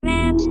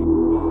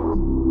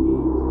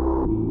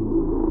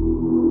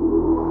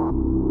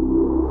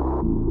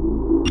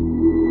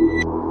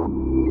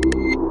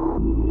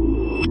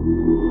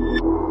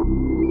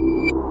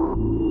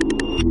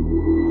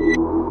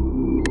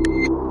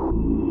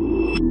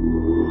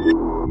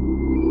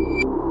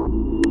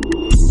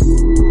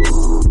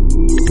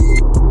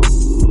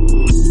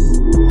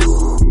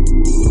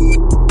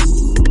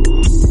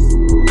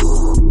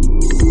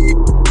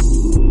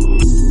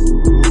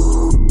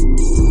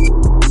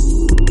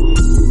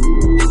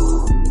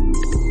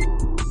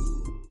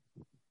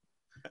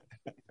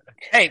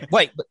Hey,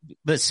 wait,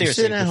 but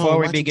seriously, before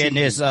we begin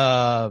this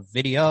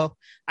video,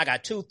 I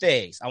got two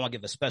things. I want to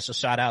give a special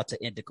shout out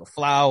to Indica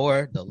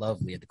Flower, the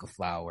lovely Indica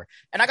Flower,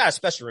 and I got a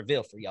special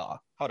reveal for y'all.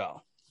 Hold on.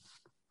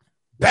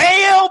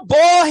 Bam,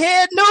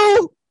 Ballhead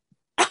New.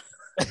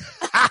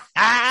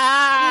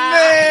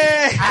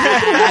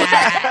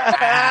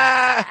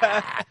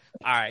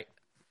 All right.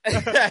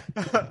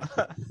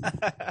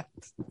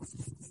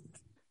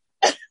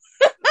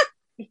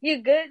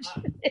 You good?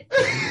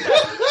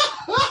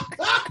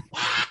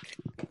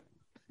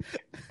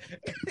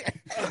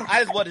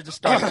 I just wanted to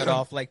start it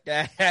off like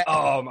that.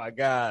 Oh my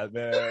God,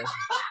 man.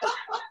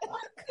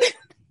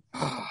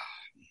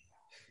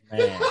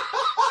 Man.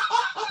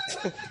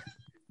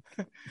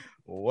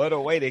 What a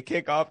way to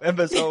kick off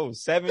episode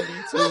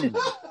 72.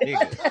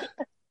 Nigga.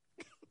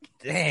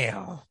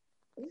 Damn.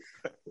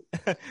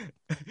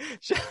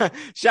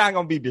 Sean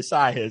gonna be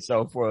beside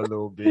himself for a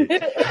little bit.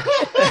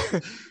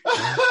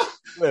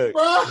 Look.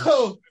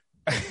 Bro.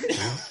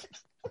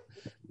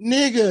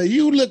 Nigga,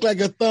 you look like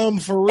a thumb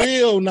for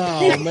real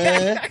now,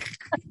 man.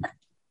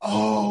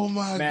 Oh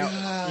my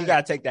God. You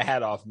gotta take the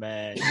hat off,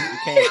 man.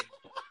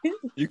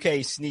 You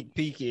can't sneak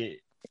peek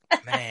it.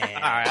 Man.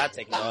 All right, I'll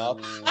take it off.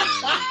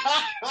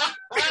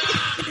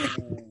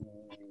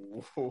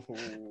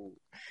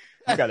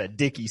 You got a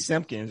Dickie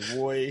Simpkins,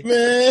 boy.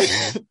 Man.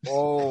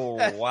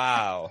 Oh,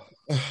 wow.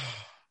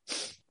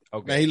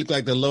 Okay. Man, he looked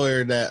like the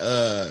lawyer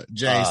that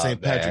James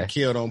St. Patrick man.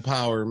 killed on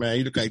Power, man.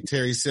 You look like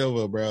Terry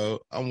Silver, bro.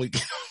 I'm weak.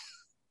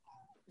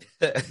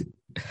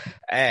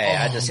 Hey,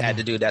 I just had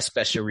to do that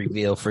special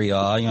reveal for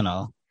y'all, you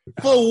know.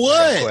 For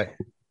what?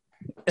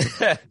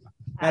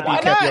 Happy you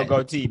kept your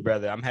goatee,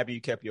 brother. I'm happy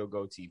you kept your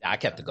goatee. I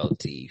kept the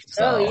goatee.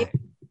 So.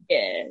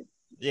 Yeah.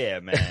 Yeah,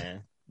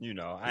 man. You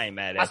know, I ain't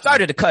mad at you. I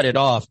started to cut it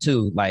off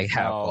too, like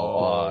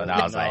how and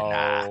I was like,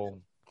 nah.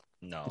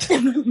 No.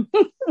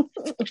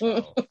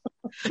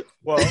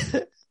 Well,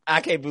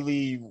 I can't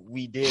believe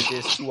we did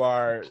this to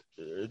our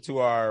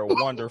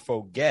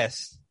wonderful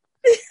guest.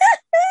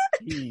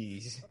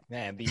 Jeez,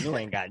 man,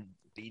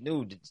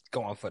 B-New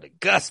going for the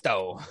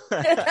gusto.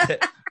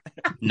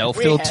 No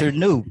filter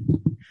new.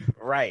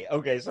 Right.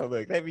 Okay. So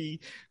look, let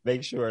me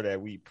make sure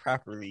that we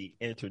properly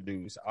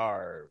introduce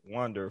our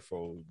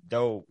wonderful,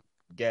 dope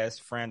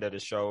guest friend of the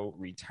show,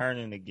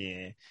 returning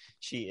again.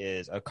 She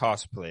is a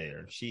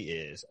cosplayer. She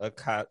is a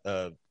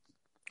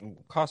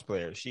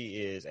cosplayer. She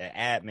is an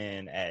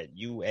admin at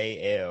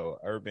UAL,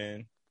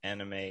 Urban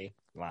Anime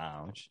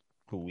Lounge,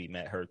 who we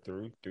met her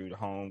through the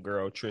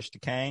homegirl Trish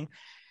DeKang.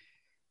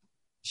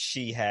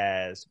 She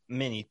has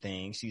many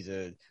things. She's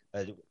a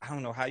I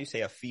don't know how you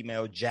say a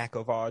female jack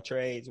of all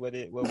trades. What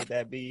would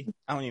that be?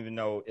 I don't even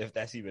know if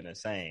that's even a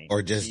saying.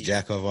 Or just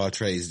jack of all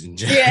trades in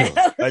general.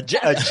 Yeah. a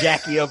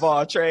Jackie of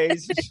all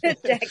trades.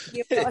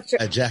 Jackie of all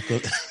trades. A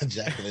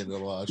Jacqueline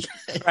of all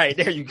trades. Right,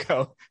 there you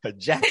go. A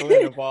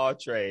Jacqueline of all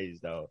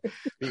trades, though.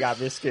 We got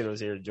Miss Skittles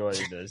here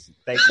joining us.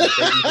 Thank you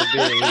for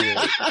being here.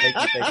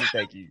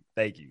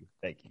 Thank you.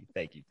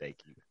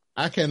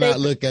 I cannot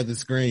look at the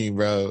screen,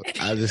 bro.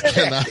 I just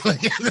cannot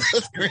look at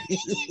the screen.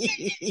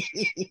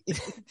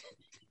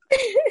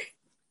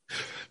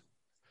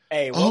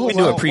 Hey, we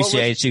do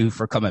appreciate you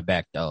for coming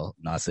back, though.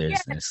 No,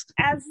 seriousness.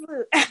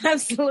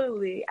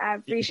 Absolutely. I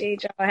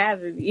appreciate y'all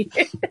having me.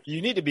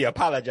 You need to be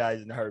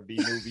apologizing to her,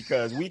 B-New,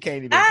 because we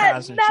can't even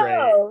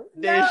concentrate.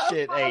 This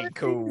shit ain't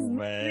cool,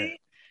 man.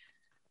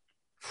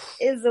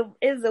 Is a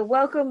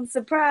welcome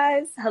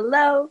surprise.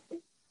 Hello.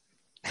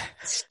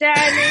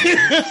 Shining.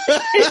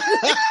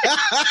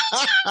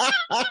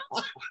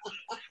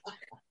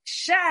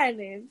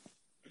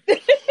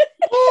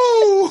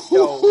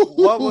 Yo,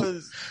 what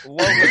was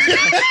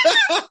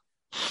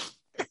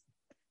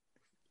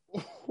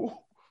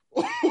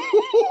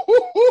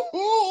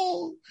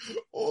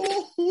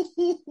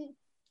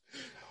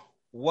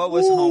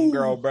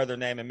homegirl brother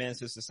name in Men's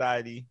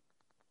Society?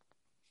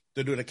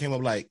 The dude that came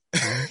up like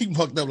he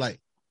walked up like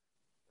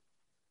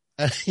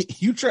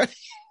you try.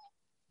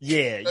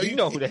 Yeah, you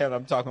know who the hell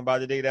I'm talking about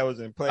today. That was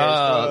in Players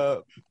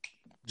Club.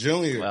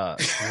 Junior.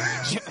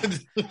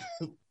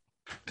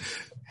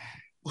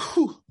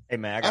 Hey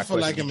man, I feel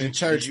like I'm in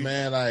church,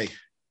 man. Like,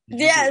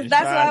 yeah,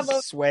 that's why I'm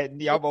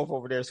sweating. Y'all both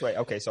over there sweating.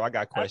 Okay, so I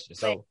got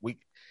questions. So we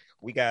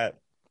got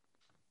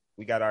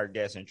our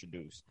guests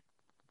introduced.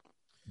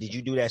 Did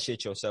you do that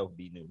shit yourself,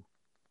 B-New?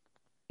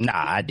 Nah,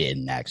 I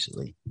didn't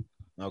actually.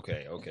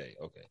 Okay.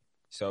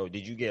 So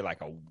did you get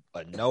like a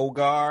no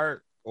guard?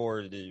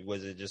 Or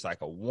was it just like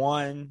a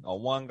one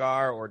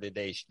guard, or did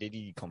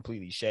he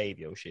completely shave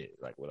your shit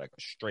like with like a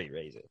straight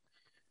razor?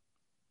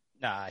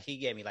 Nah, he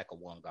gave me like a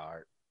one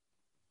guard.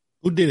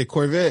 Who did it?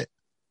 Corvette?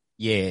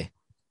 Yeah.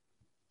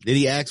 Did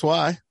he ask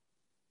why?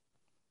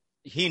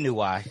 He knew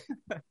why.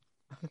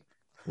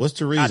 What's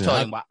the reason? I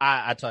told him why.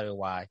 I told him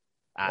why.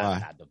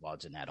 I'm not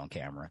divulging that on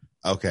camera.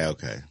 Okay.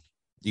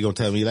 You gonna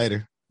tell me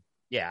later?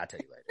 Yeah, I'll tell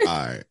you later.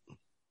 All right.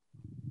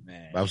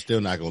 Man. But I'm still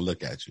not gonna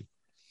look at you.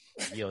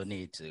 You'll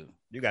need to.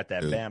 You got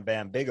that Bam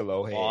Bam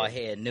Bigelow head. All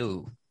head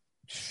new.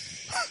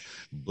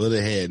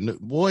 Bullet head.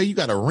 Boy, you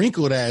got a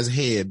wrinkled ass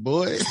head,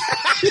 boy.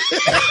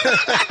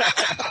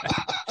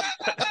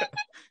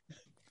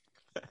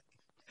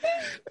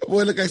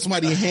 Boy, look like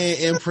somebody's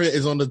hand imprint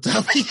is on the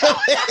top of your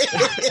head.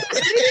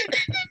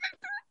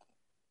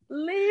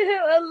 Leave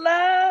him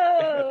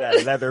alone.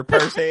 That leather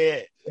purse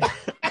head.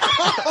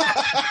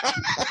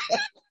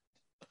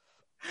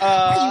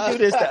 Why you do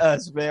this to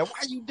us, man? Why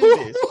you do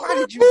this? Why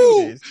did you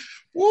do this?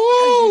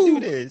 Why did you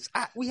do this?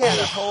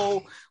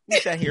 We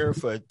sat here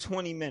for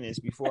 20 minutes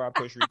before I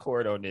push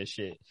record on this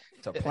shit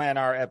to plan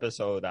our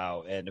episode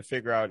out and to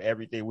figure out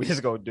everything we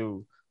just gonna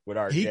do with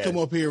our guests. Come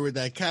up here with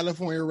that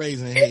California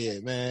raisin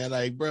head, man.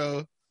 Like,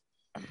 bro.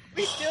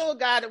 We still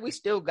got it. We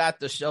still got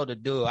the show to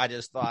do. I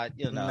just thought,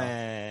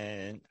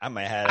 man, I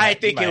might have. I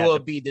think it will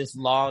be this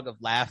long of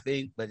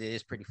laughing, but it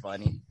is pretty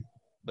funny.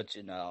 But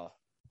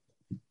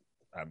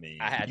I mean,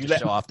 I had to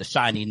show off the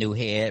shiny new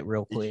head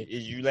real quick.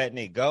 Is you letting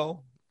it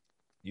go?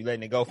 You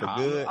letting it go for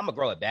good? I'm gonna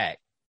grow it back.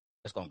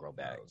 It's gonna grow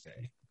back.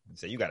 Okay.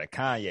 So you got a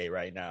Kanye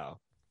right now.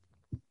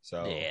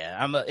 So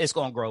yeah, it's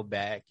gonna grow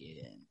back,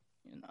 and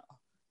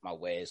my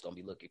way is gonna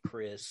be looking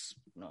crisp.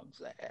 You know what I'm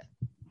saying?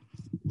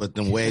 But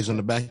them waves on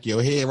the back of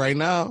your head right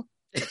now.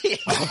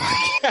 Oh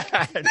my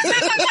God.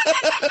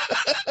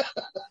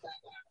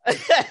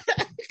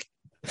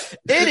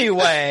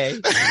 Anyway.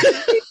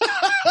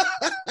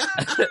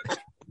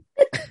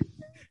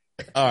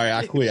 All right,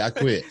 I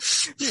quit.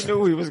 You knew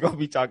we was gonna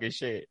be talking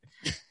shit.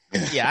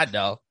 Yeah, I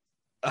know.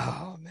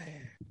 Oh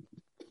man.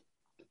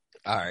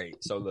 All right,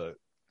 so look,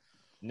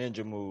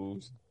 ninja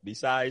moves.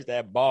 Besides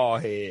that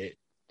bald head,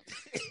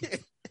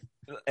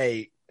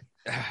 hey.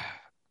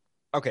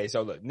 Okay,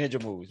 so look,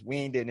 ninja moves. We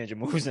ain't did ninja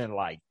moves in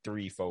like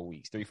 3-4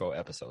 weeks, 3-4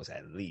 episodes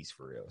at least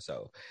for real.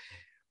 So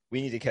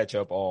we need to catch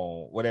up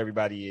on what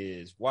everybody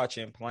is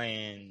watching,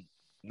 playing,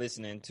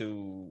 listening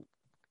to.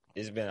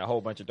 It's been a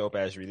whole bunch of dope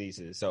ass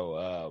releases.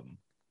 So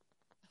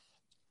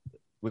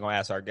we're gonna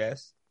ask our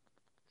guests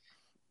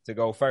to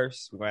go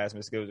first. We're gonna ask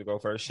Ms. Skills to go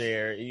first.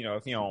 Share,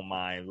 if you don't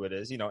mind with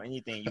us,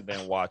 anything you've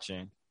been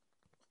watching,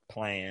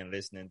 playing,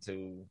 listening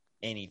to,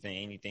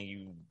 anything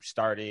you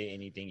started,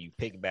 anything you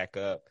picked back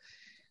up.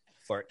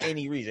 For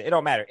any reason, it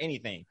don't matter.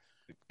 Anything,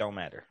 it don't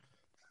matter.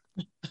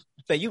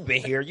 So you've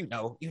been here, you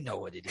know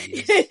what it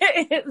is.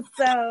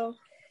 So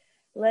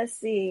let's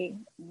see.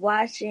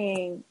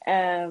 Watching,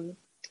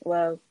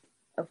 well,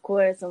 of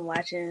course, I'm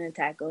watching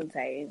Attack on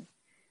Titan.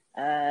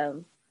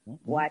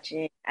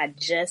 Watching. I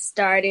just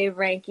started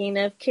Ranking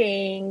of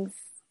Kings.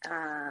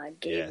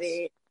 Gave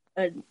it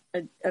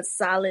a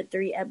solid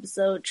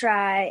 3-episode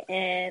try,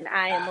 and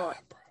I am on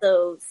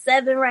episode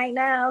 7 right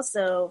now.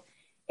 So.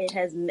 It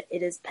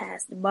has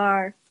passed the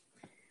bar.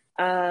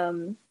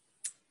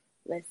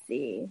 Let's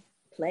see.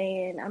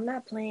 I'm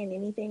not playing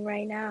anything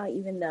right now,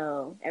 even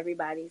though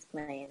everybody's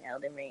playing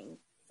Elden Ring.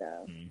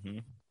 So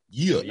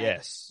yeah,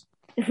 yes.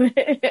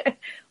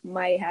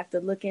 Might have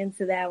to look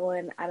into that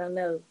one. I don't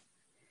know.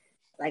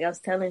 Like I was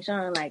telling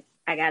Sean, like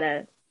I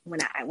gotta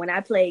when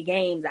I play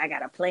games, I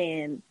gotta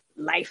plan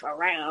life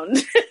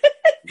around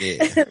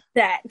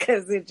that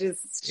because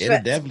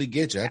it'll definitely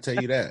get you. I'll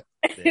tell you that.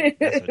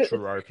 That's a true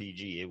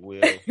RPG. It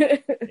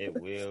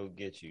will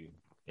get you.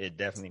 It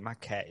definitely. My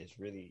cat is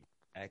really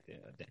acting.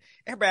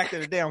 Everybody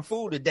acting a damn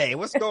fool today.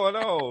 What's going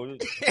on?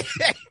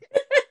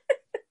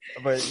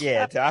 But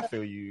yeah, I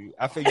feel you.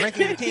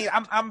 Ranking of Kings.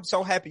 I'm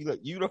so happy.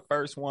 Look, you the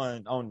first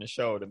one on the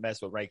show to mess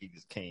with Ranking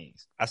of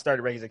Kings. I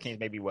started Ranking of Kings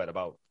maybe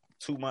about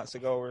 2 months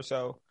ago or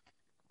so,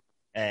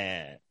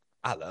 and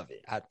I love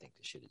it. I think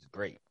the shit is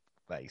great.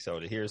 Like, so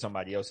to hear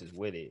somebody else is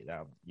with it,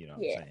 what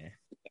I'm saying.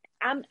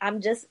 I'm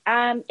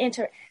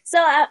interested. So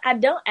I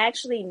don't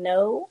actually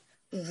know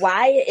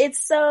why it's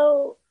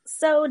so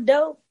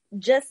dope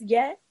just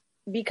yet,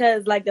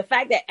 because like the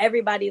fact that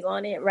everybody's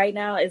on it right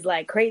now is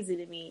like crazy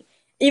to me.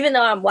 Even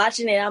though I'm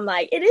watching it, I'm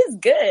like, it is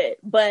good,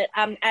 but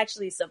I'm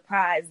actually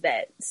surprised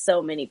that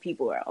so many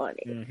people are on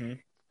it.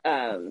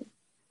 Mm-hmm.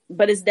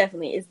 But it's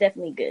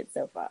definitely good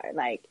so far.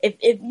 Like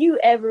if you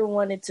ever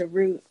wanted to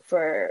root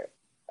for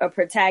a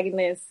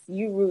protagonist,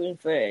 you rooting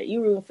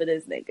for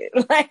this nigga.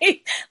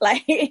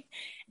 like,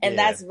 and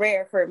that's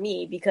rare for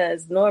me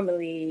because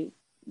normally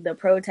the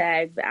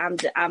protag, I'm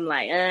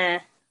like,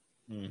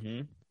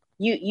 mm-hmm.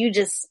 You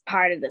just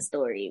part of the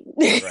story.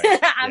 Right.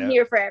 I'm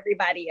here for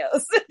everybody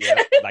else.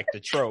 Yeah, like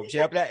the tropes.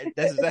 Yeah,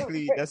 that's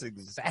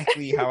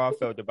exactly how I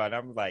felt about it.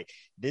 I'm like,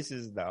 this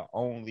is the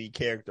only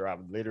character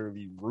I've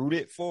literally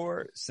rooted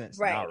for since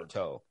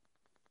Naruto.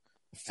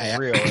 For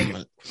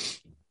real.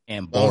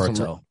 And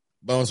Boruto.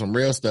 But on some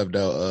real stuff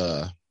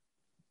though,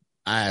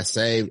 I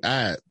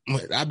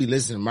be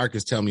listening to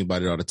Marcus tell me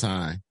about it all the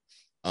time.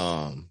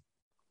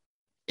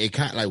 It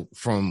kind of like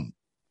from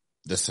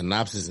the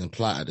synopsis and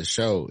plot of the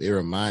show, it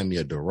reminded me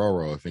of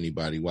Dororo. If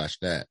anybody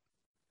watched that,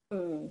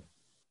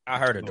 I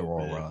heard of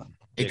Dororo.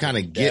 It kind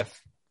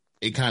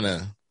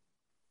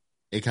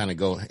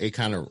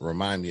of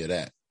remind me of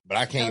that, but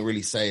I can't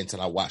really say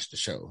until I watch the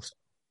show. So.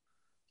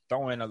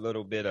 Throw in a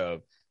little bit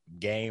of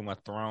Game of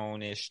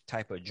Thrones-ish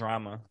type of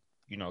drama.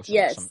 Some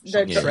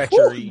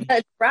treachery.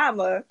 The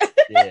drama.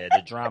 Yeah,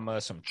 the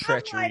drama, some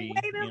treachery.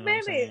 Like, wait a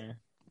minute.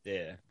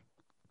 Yeah.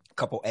 A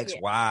couple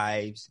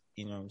ex-wives,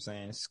 you know what I'm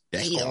saying?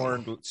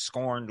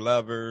 Scorned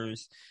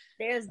lovers.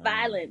 There's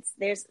violence.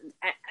 There's,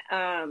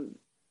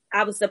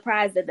 I was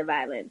surprised at the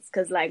violence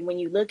because, like, when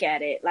you look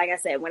at it, like I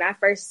said, when I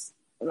first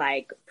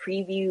watched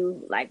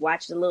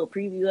a little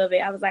preview of it,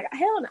 I was like,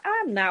 hell,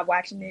 I'm not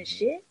watching this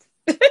shit.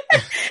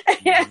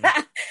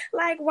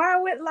 Like, why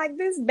would like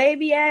this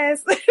baby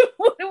ass?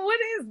 what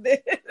is this?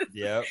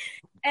 Yep.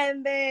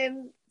 And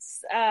then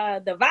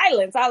the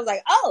violence, I was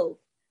like, oh,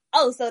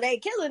 so they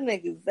killing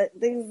niggas.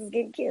 Niggas is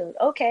getting killed.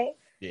 Okay.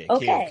 Yeah,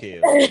 okay.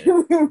 kill.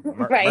 Yeah.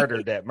 Right.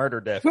 Murder,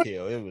 death,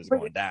 kill. It was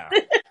going down.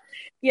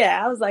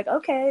 Yeah, I was like,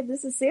 okay,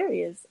 this is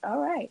serious. All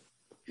right.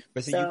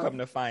 But see, you come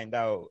to find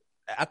out,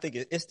 I think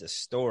it's the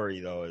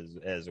story though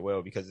as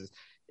well, because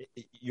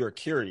you're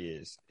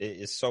curious.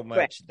 It's so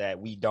much that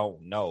we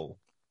don't know,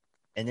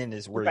 and then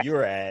it's where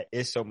you're at.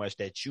 It's so much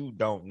that you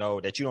don't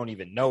know, that you don't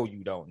even know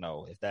you don't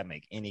know. If that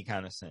make any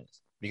kind of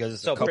sense, because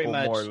it's a couple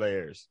more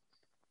layers.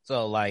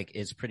 So like,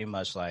 it's pretty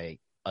much like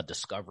a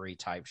discovery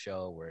type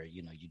show where,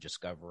 you know, you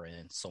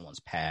discovering someone's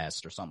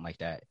past or something like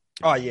that.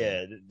 Oh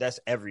yeah, that's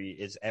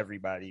it's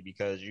everybody,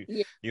 because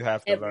you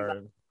have to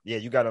learn. Yeah,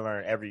 you got to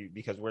learn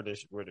because where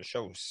the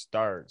show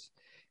starts,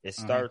 it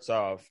starts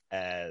off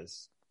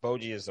as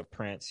Bojji is a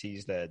prince.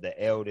 He's the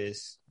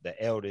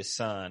eldest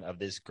son of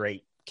this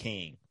great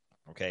king.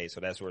 Okay,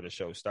 so that's where the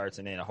show starts,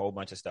 and then a whole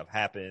bunch of stuff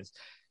happens,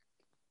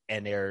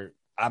 and I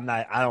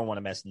don't want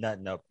to mess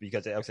nothing up,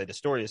 because like I said, the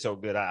story is so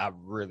good. I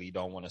really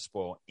don't want to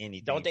spoil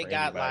anything. Don't they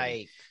got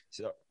anybody.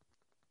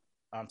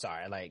 I'm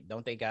sorry, like,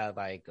 don't they got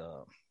like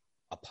a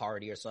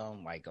party or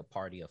something, like a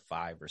party of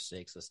 5 or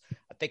 6?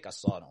 I think I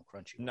saw it on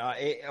Crunchyroll. No,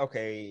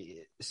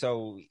 okay.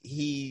 So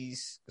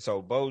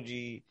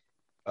Bojji,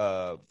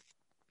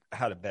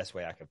 how the best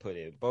way I can put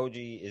it,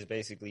 Bojji is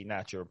basically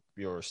not your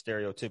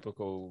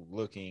stereotypical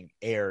looking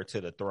heir to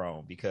the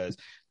throne, because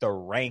the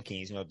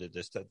rankings, you know,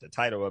 the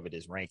title of it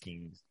is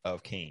Rankings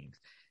of Kings.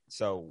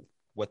 So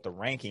what the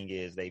ranking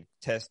is, they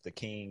test the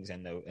kings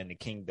and the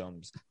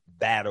kingdom's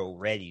battle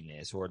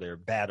readiness or their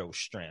battle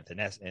strength,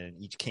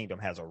 and each kingdom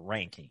has a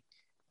ranking.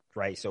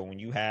 Right, so when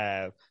you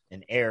have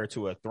an heir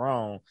to a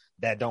throne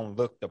that don't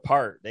look the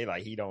part,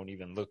 he don't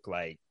even look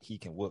like he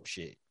can whoop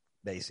shit,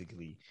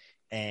 basically.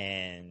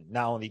 And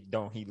not only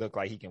don't he look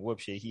like he can whoop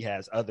shit, he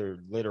has other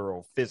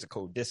literal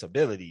physical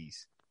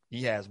disabilities.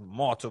 He has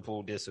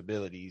multiple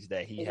disabilities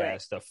that he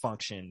has to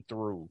function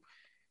through.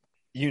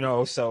 You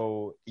know,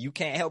 so you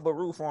can't help but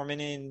root for him.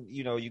 And then,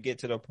 you know, you get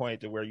to the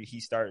point to where you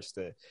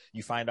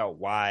find out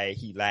why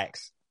he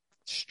lacks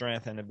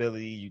strength and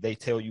ability. They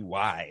tell you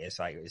why. It's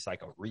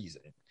like a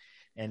reason.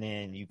 And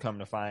then you come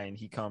to find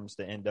he comes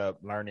to end up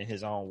learning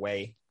his own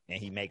way, and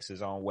he makes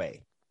his own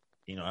way.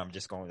 You know, I'm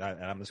just going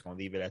to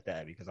leave it at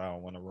that, because I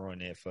don't want to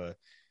ruin it for,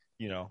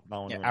 you know, I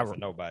don't want to ruin it for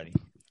nobody.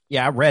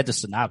 Yeah, I read the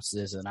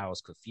synopsis and I was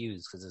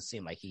confused because it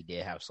seemed like he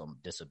did have some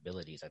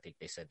disabilities. I think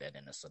they said that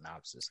in the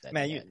synopsis.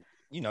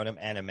 You know, them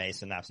anime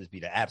synopsis be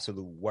the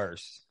absolute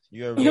worst.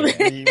 You ever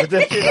read with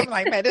them kids? I'm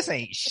like, man, this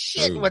ain't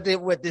shit. What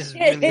this is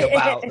really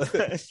about?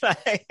 It's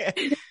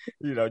like,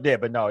 you know, yeah,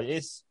 but no,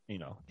 it's, you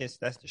know, that's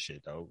the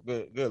shit though.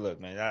 Good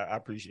look, man. I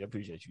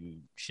appreciate you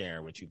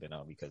sharing what you've been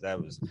on, because that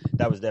was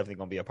definitely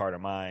gonna be a part of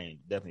mine.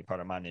 Definitely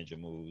part of my ninja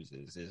moves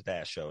is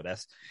that show.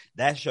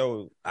 That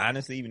show.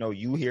 Honestly, even though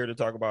you here to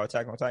talk about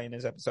Attack on Titan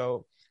this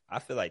episode, I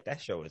feel like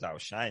that show is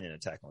outshining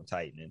Attack on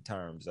Titan in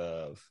terms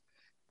of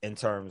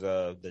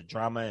the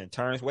drama and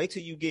turns. Wait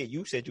till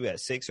you said you had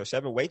 6 or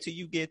 7. Wait till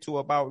you get to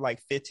about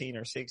like 15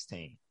 or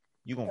 16.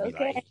 You're going to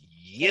be like,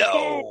 yo.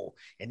 Okay.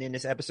 And then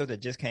this episode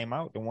that just came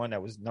out, the one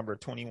that was number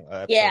 20.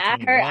 Yeah,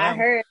 21. I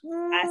heard.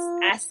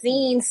 I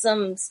seen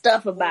some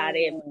stuff about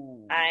it.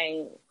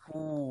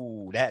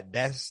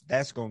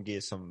 That's going to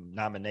get some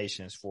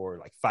nominations for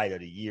like Fight of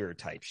the Year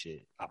type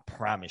shit. I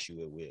promise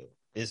you it will.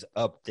 It's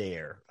up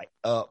there. Like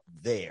up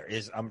there.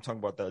 I'm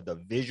talking about the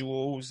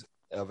visuals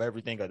of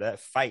everything of that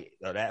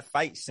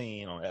fight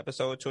scene on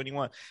episode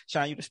 21.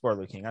 Sean, you the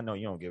spoiler king. I know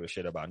you don't give a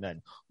shit about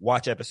nothing.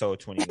 Watch episode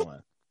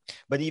 21.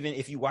 But even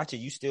if you watch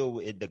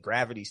it, the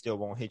gravity still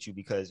won't hit you,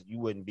 because you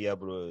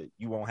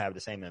won't have the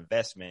same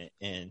investment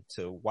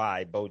into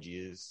why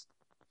Bojji is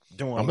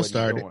doing what he's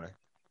doing.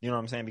 You know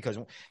what I'm saying? Because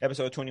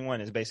episode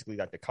 21 is basically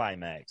like the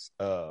climax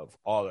of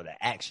all of the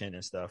action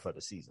and stuff of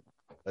this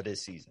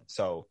season.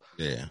 So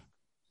yeah.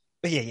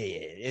 But yeah.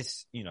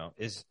 It's, you know,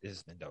 it's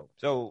been dope.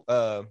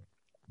 So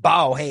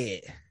bald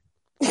head,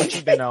 what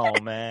you been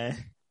on, man?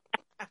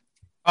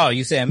 Oh,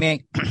 you said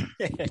me?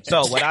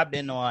 So what I've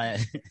been on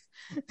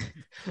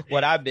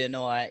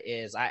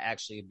is I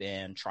actually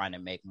been trying to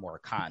make more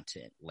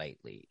content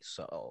lately.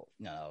 So,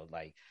 you know,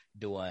 like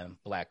doing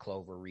Black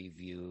Clover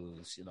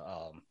reviews, you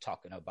know,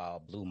 talking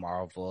about Blue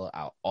Marvel.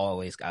 I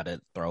always got to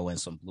throw in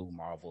some Blue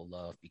Marvel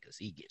love, because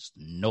he gets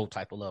no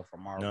type of love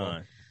from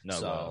Marvel.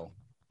 No.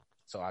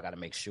 So I got to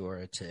make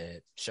sure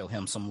to show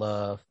him some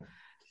love.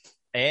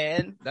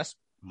 And that's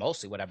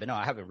mostly what I've been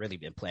on. I haven't really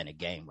been playing a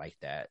game like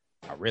that.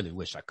 I really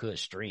wish I could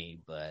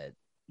stream, but,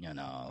 you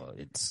know,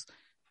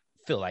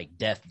 feel like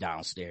death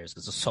downstairs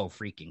because it's so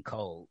freaking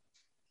cold.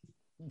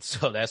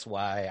 So that's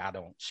why I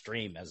don't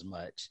stream as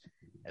much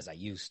as I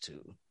used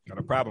to. Got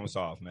a problem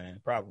solved, man.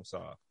 Problem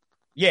solved.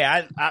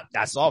 Yeah,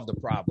 I solved the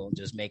problem.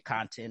 Just make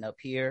content up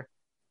here,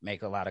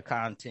 make a lot of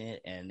content,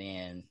 and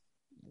then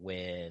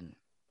when,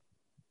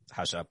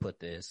 how should I put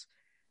this?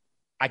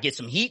 I get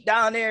some heat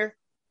down there,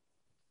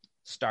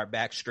 start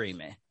back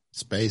streaming.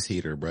 Space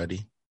heater,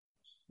 buddy.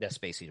 That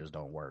space heaters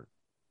don't work.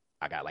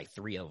 I got like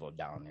 3 of them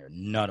down there.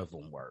 None of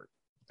them work.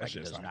 That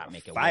does not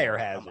make it fire work.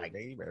 hazard. Like,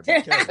 You better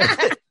be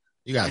careful.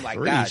 You got like,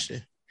 3 God.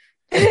 shit.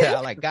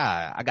 I'm like,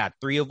 God, I got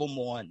 3 of them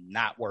on,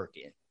 not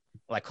working.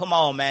 Like, come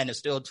on, man, it's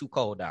still too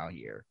cold down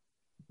here.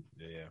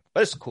 Yeah,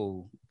 but it's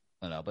cool.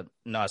 But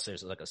no,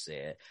 seriously, like I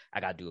said,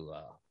 I gotta do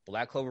a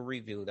Black Clover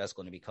review that's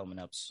going to be coming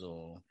up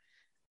soon.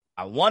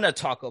 I want to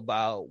talk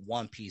about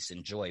One Piece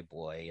and Joy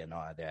Boy and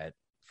all that.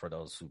 For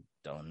those who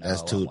don't know,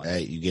 That's too.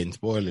 Hey, you getting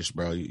spoilers,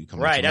 bro? You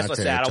coming right? That's what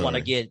I said. I don't want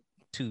to territory. get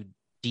too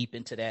deep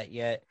into that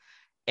yet.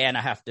 And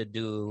I have to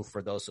do,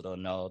 for those who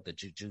don't know, the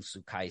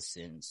Jujutsu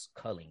Kaisen's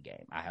culling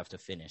game. I have to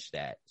finish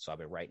that. So I've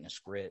been writing a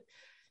script,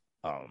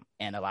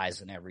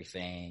 analyzing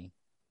everything,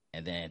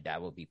 and then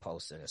that will be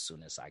posted as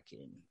soon as I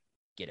can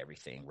get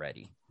everything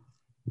ready.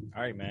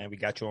 All right, man. We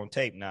got you on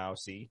tape now.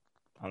 See,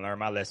 I learned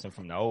my lesson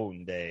from the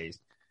olden days.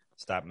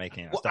 Stop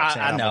making. Well,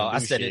 I know. I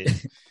said shit.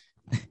 it.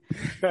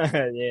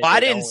 Yeah, well,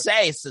 I didn't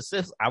say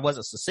specific. I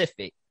wasn't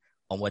specific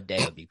on what day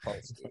it would be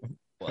posted,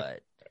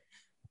 but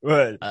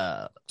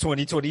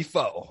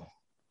 2024.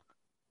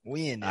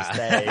 We in this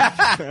thing.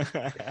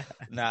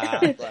 Nah,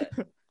 but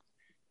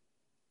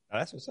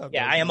that's what's up.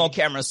 Yeah, baby. I am on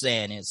camera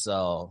saying it,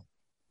 so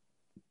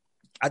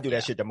I do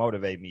that shit to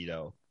motivate me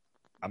though.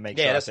 I make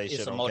yeah, sure I that's, say it's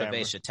shit a on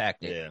motivation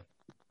tactic. camera.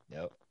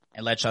 Yeah, yep.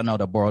 And let y'all know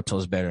that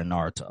Boruto's better than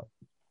Naruto.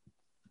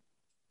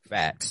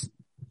 Facts.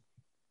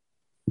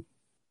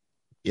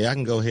 Yeah, I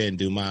can go ahead and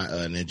do my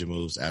ninja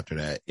moves after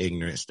that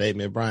ignorant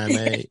statement Brian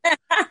made.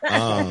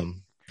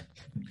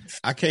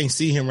 I can't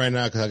see him right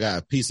now because I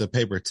got a piece of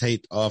paper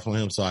taped off on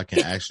him so I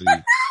can actually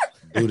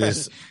do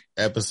this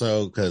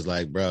episode. Because,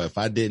 like, bro, if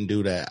I didn't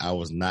do that, I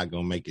was not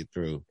going to make it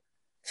through.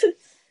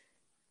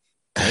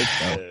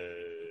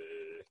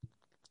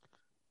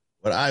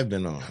 What I've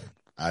been on,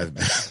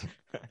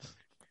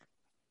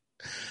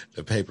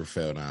 the paper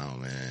fell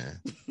down, man.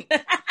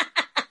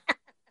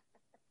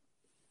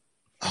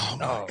 Oh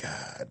my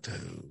God,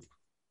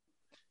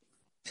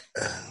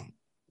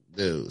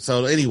 dude.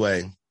 So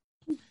anyway,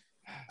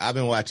 I've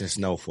been watching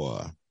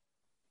Snowfall.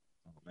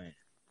 Oh man,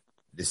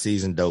 this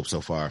season dope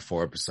so far.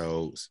 4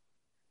 episodes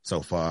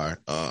so far.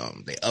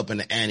 They up in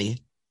the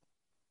ante.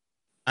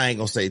 I ain't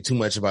gonna say too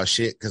much about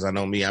shit because I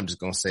know me. I'm just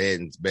gonna say it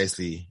and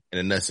basically in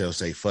a nutshell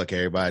say fuck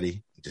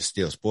everybody. Just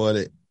still spoil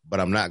it, but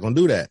I'm not gonna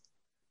do that.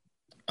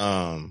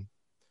 I've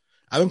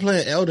been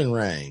playing Elden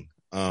Ring.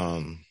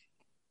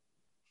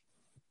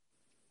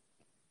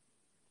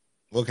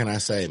 What can I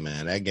say,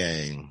 man? That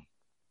game,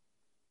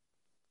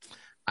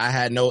 I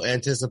had no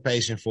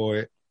anticipation for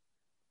it.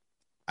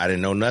 I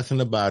didn't know nothing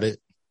about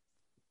it.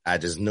 I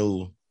just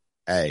knew,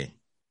 hey,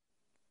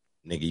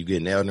 nigga, you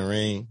getting Elden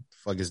Ring? The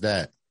fuck is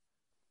that?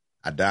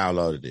 I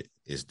downloaded it.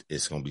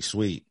 It's gonna be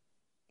sweet.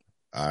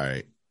 All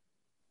right.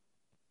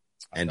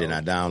 And then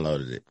I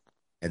downloaded it.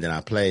 And then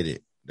I played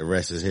it. The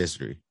rest is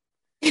history.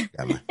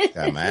 Got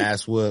my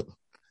ass whooped.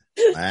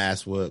 My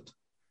ass whooped.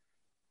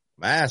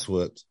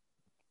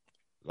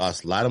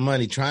 Lost a lot of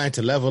money trying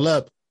to level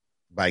up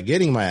by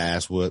getting my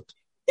ass whooped.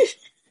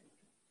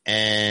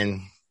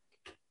 And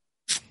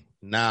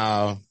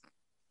now,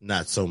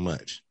 not so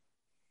much.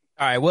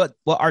 All right, what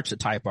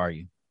archetype are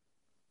you?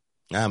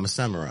 I'm a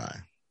samurai.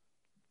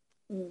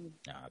 Oh,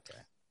 okay.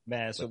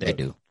 Man, so what they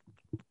do.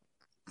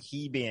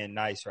 He being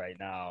nice right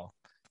now.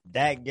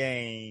 That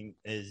game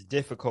is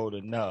difficult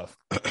enough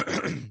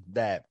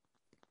that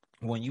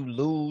when you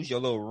lose your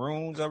little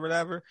runes or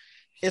whatever,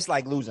 it's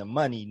like losing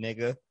money,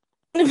 nigga.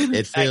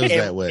 It feels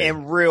that way.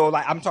 In real,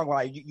 like I'm talking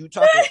like you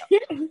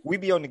talking. We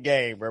be on the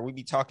game, bro. We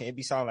be talking. It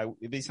be sound like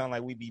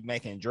we be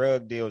making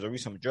drug deals or we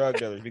some drug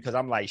dealers because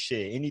I'm like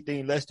shit.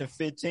 Anything less than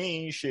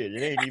 15, shit,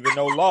 it ain't even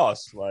no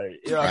loss. Like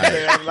you know what I'm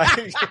saying?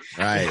 Like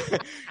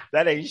right.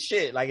 That ain't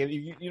shit. Like if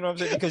you know what I'm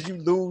saying? Because you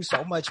lose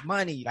so much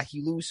money, like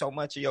you lose so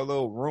much of your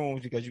little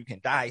rooms because you can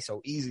die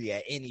so easily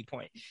at any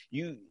point.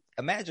 You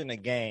imagine a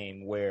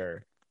game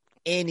where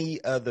any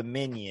of the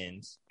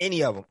minions,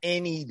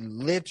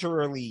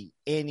 literally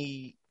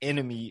any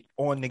enemy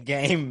on the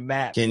game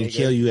map can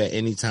kill you at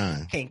any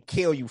time. Can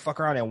kill you, fuck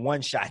around and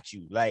one shot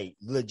you, like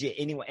legit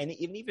anyone. And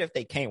even if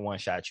they can't one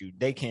shot you,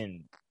 they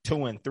can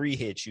 2 and 3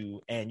 hit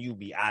you and you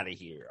be out of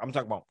here. I'm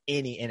talking about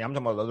and I'm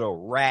talking about a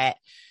little rat,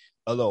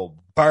 a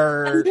little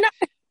bird.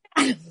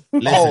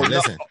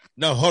 Listen.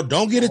 No,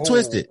 don't get it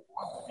twisted.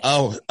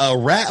 A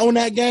rat on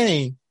that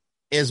game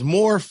is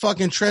more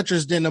fucking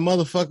treacherous than the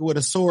motherfucker with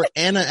a sword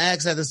and an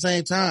axe at the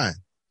same time.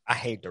 I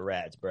hate the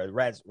rats, bro.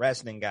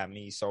 Rats done got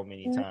me so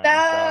many times. No,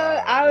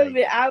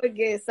 I would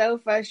get so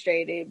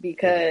frustrated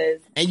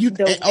because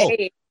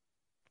the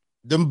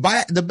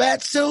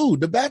bats too.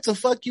 The bats will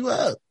fuck you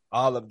up.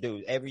 All of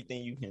dude,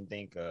 everything you can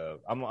think of.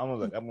 I'm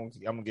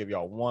gonna give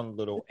y'all one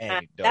little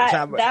anecdote.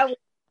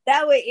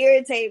 That would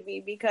irritate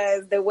me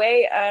because the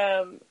way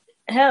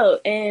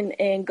hell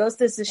in Ghost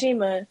of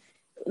Tsushima,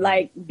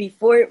 like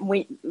before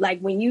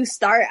when you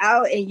start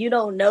out and you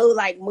don't know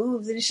like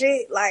moves and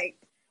shit, like,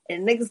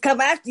 and niggas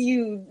come after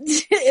you,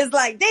 it's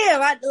like, damn,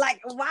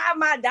 why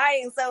am I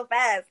dying so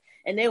fast?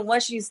 And then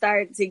once you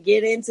start to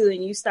get into it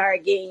and you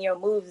start getting your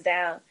moves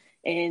down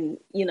and,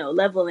 you know,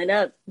 leveling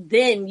up,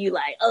 then you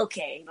like,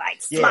 okay,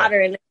 like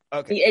slaughtering.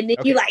 Okay. And then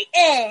you like,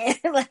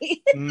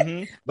 like,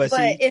 but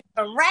if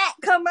a rat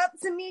come up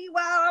to me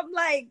while I'm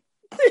like,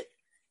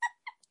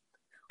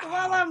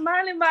 while I'm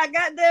minding my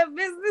goddamn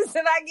business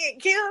and I get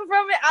killed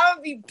from it,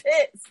 I'll be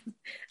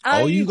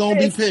pissed. You gonna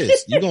be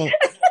pissed.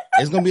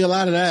 It's gonna be a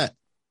lot of that.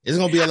 It's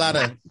gonna be a lot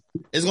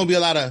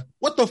of,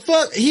 what the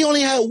fuck? He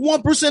only had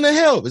 1% of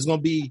health. It's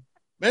gonna be,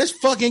 man, this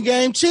fucking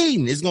game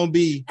cheating. It's gonna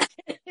be,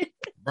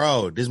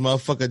 bro, this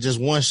motherfucker just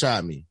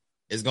one-shot me.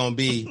 It's gonna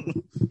be,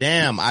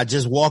 damn, I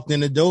just walked in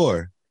the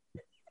door.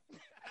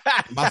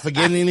 Am I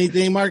forgetting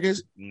anything,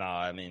 Marcus? No,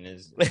 I mean,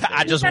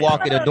 I just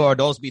walk in the door.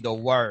 Those be the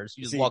worst.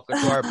 You just walk in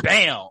the door,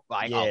 bam.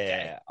 Like,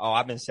 okay. Oh,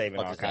 I've been saving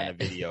all kind of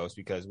videos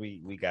because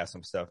we got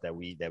some stuff that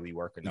we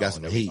working on. Got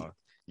some heat.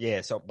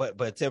 Yeah. So,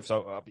 but Tiff,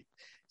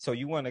 so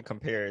you want to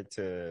compare it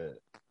to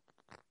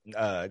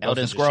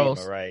Elden Scrolls,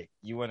 Tsushima, right?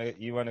 You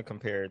want to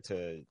compare it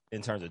to,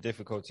 in terms of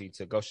difficulty,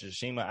 to Ghost of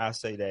Tsushima. I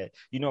say that,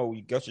 you know,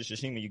 Ghost of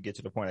Tsushima, you get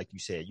to the point, like you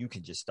said, you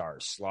can just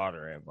start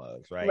slaughtering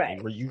mugs, right?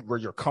 Right. Where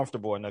you're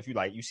comfortable enough,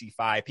 you see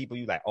 5 people,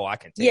 you like, oh, I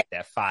can take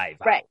that 5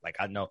 out. Right. Like,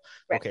 I know.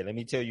 Right. Okay, let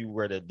me tell you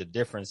where the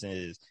difference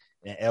is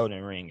in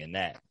Elden Ring and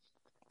that.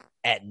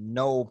 At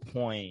no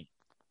point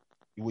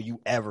will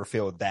you ever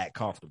feel that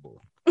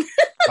comfortable.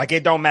 Like,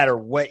 it don't matter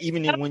what,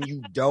 even when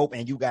you dope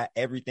and you got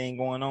everything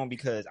going on,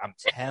 because I'm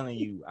telling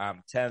you,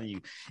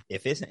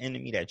 if it's an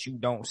enemy that you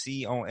don't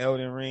see on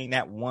Elden Ring,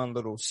 that one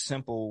little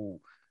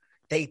simple,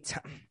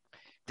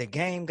 the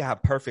game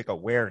got perfect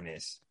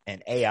awareness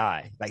and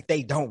AI. Like,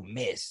 they don't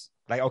miss.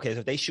 Like, okay, so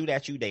if they shoot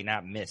at you, they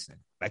not missing.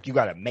 Like, you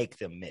got to make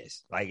them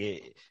miss. Like,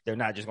 they're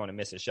not just going to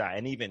miss a shot.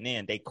 And even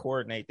then, they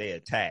coordinate their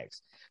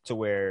attacks to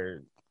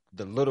where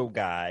the little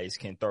guys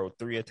can throw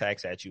 3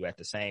 attacks at you at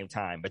the same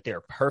time, but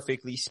they're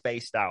perfectly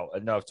spaced out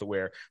enough to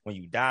where when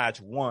you dodge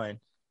one,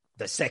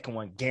 the second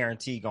one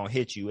guaranteed gonna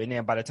hit you. And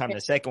then by the time the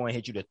second one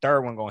hit you, the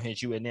third one gonna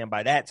hit you. And then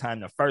by that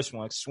time, the first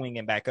one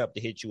swinging back up to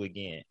hit you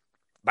again.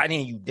 By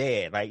then you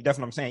dead. Like, that's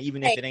what I'm saying.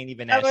 Even if it ain't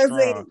even that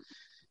strong.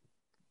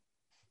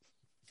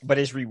 But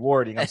it's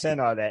rewarding. I'm saying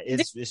all that.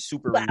 It's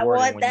super rewarding. I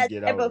want when that you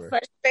get type over. Of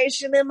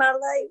frustration in my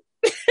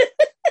life.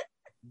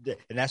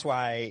 And that's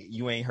why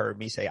you ain't heard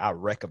me say I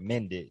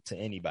recommend it to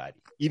anybody.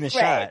 Even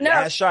Shine.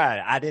 Last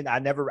Shine, I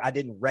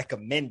didn't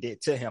recommend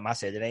it to him. I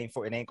said it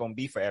ain't gonna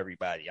be for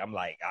everybody. I'm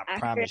like, I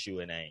promise you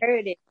it ain't.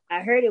 I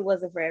heard it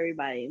wasn't for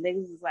everybody.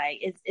 Niggas was like,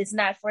 it's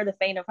not for the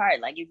faint of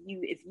heart. Like, if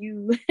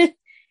you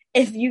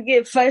if you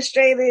get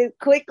frustrated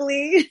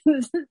quickly,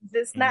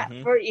 it's not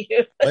for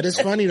you. But it's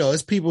funny though,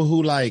 it's people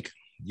who like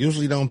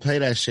usually don't play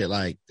that shit.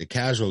 Like, the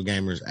casual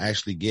gamers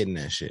actually getting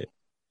that shit.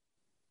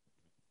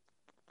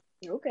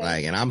 Okay.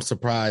 Like, and I'm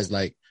surprised.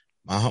 Like,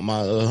 my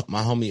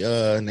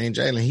homie named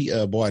Jalen,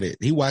 he bought it.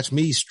 He watched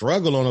me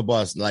struggle on the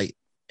bus. Like,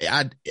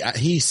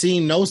 he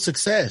seen no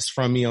success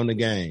from me on the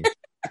game.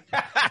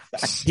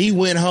 He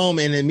went home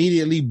and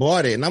immediately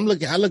bought it. And I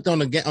looked on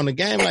the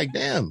game like,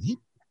 damn, he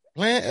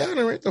playing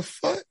Elden Ring. The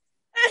fuck?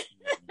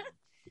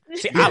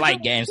 See, I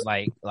like games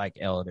like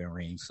Elden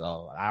Ring,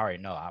 so I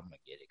already know I'm gonna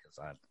get it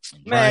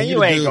man,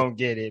 you ain't gonna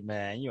get it,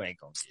 man. You ain't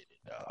gonna get it.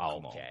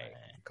 Come on, man.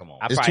 Come on.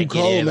 It's too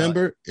cold,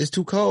 remember? It's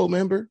too cold,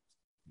 remember?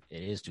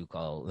 It is too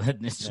cold.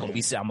 It's gonna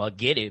be. I'm gonna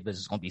get it, but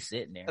it's gonna be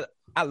sitting there.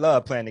 I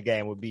love playing the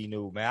game with B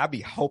New, man. I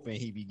be hoping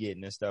he be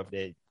getting the stuff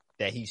that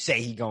he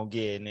say he gonna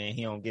get, and then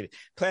he don't get it.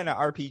 Playing an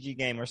RPG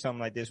game or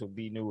something like this with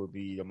B New would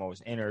be the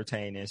most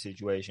entertaining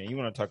situation. You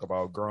want to talk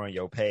about growing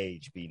your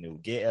page, B New?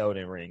 Get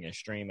Elden Ring and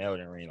stream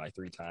Elden Ring like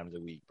 3 times a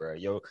week, bro.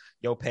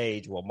 Your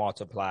page will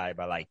multiply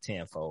by like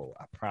 10-fold.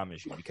 I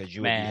promise you, because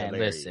you would be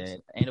hilarious.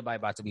 Listen, ain't nobody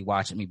about to be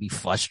watching me be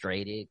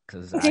frustrated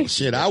because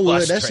I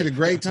would. That shit a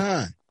great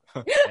time.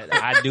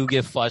 I do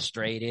get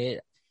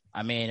frustrated.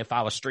 I mean, if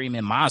I was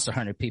streaming Monster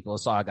Hunter, people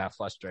saw I got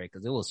frustrated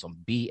because it was some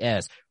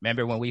BS.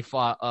 Remember when we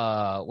fought,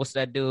 what's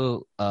that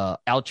dude?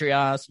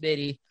 Altreon,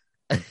 Smitty?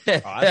 I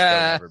still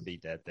never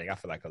beat that thing. I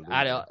feel like a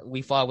loser.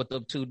 We fought with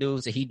them 2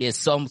 dudes and he did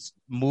some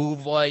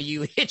move on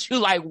you, hit you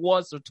like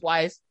once or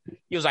twice.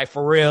 He was like,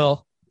 for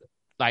real.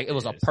 Like, it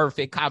was a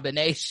perfect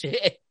combination.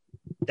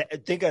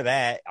 Think of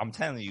that. I'm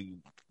telling you,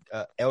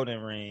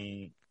 Elden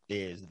Ring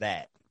is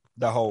that.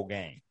 The whole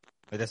game.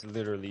 But that's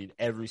literally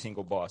every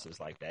single boss is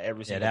like that.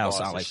 Every single boss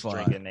is like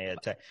stringing their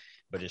attack.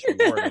 But it's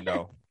rewarding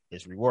though.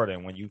 It's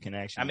rewarding when you can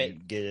actually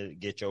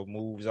get your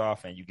moves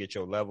off and you get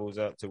your levels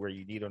up to where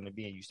you need them to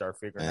be, and you start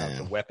figuring out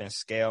the weapon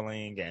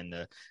scaling and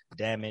the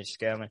damage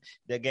scaling.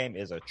 That game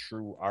is a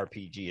true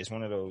RPG. It's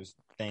one of those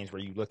things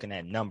where you're looking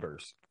at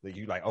numbers. That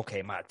you like,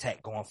 okay, my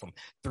attack going from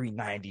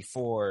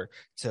 394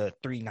 to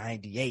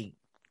 398.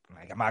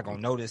 Like, am I gonna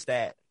notice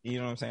that? You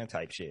know what I'm saying?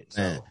 Type shit.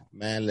 So,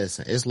 man,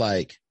 listen, it's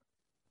like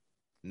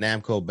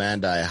Namco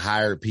Bandai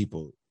hired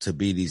people to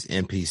be these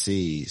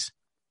NPCs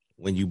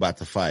when you about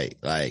to fight.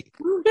 Like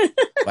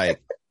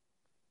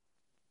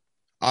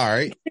All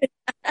right.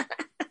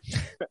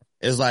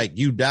 It's like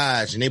you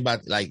dodge and they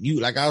about like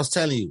I was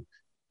telling you,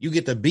 you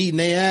get to beating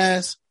their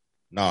ass.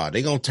 Nah,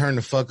 they gonna turn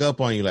the fuck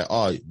up on you like,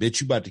 oh,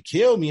 bitch, you about to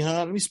kill me,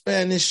 huh? Let me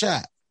spam this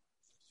shot.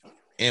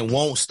 And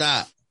won't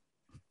stop.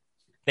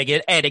 They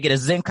get a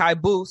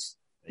Zenkai boost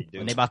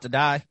when they about to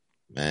die.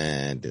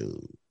 Man,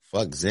 dude,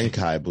 fuck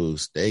Zenkai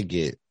boost. They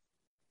get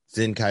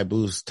Zenkai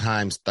boost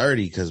times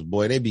 30 because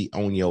boy, they be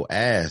on your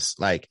ass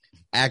like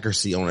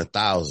accuracy on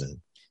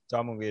 1,000. So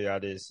I'm gonna give y'all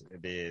this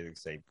and then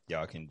say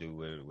y'all can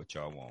do what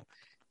y'all want.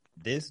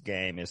 This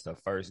game is the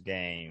first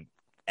game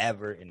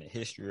ever in the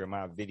history of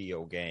my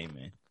video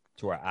gaming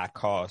to where I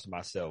caused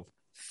myself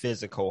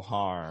physical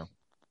harm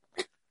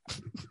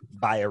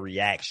by a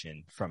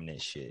reaction from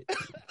this shit.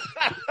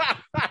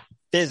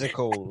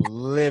 Physical,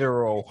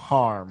 literal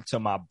harm to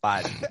my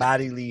body,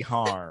 bodily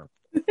harm,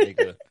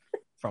 nigga,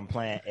 from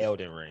playing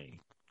Elden Ring.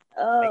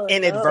 Oh, like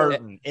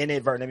inadvertent.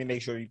 Let me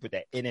make sure you put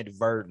that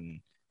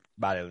inadvertent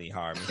bodily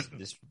harm.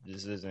 This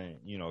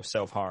isn't,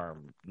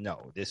 self-harm.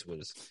 No, this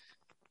was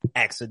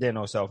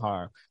accidental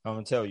self-harm. I'm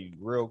gonna tell you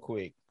real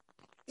quick.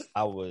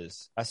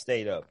 I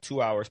stayed up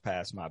 2 hours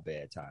past my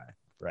bedtime,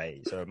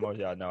 right? So most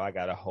of y'all know I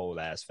got a whole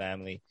ass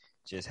family.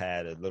 Just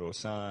had a little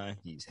son.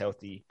 He's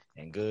healthy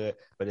and good,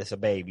 but it's a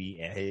baby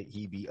and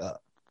he be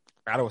up.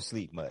 I don't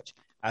sleep much.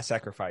 I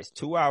sacrificed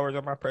 2 hours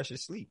of my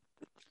precious sleep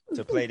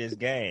to play this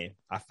game.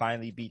 I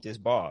finally beat this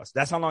boss.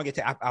 That's how long it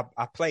took.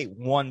 I played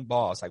one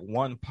boss, like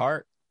one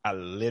part. I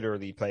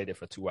literally played it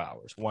for 2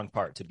 hours, one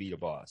part to beat a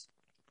boss,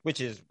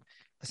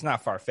 it's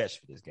not far-fetched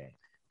for this game.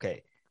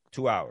 Okay,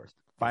 2 hours.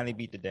 Finally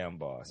beat the damn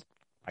boss.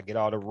 I get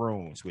all the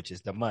runes, which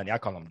is the money. I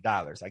call them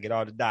dollars. I get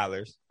all the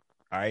dollars.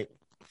 All right.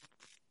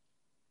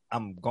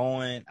 I'm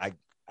going.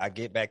 I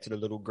get back to the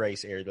little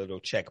grace area, the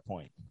little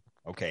checkpoint.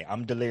 Okay,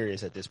 I'm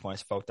delirious at this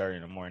point. It's 4:30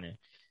 in the morning.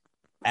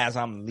 As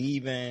I'm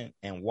leaving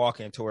and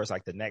walking towards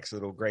like the next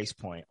little grace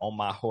point on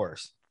my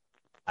horse,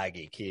 I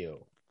get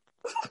killed.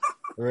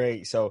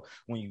 Right. So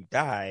when you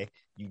die,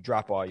 you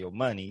drop all your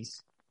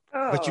monies,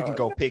 but you can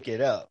go pick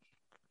it up.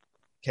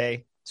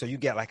 Okay. So you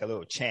get like a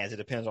little chance. It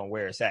depends on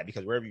where it's at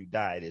because wherever you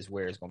died is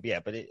where it's going to be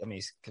at. But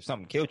if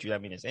something killed you,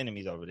 that means there's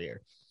enemies over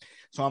there.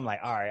 So I'm like,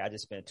 all right, I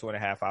just spent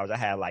 2.5 hours. I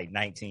had like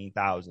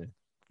 19,000. It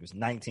was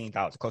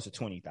 19,000, close to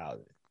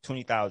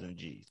 20,000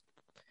 G's.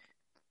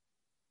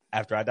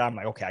 After I died, I'm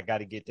like, okay, I got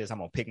to get this. I'm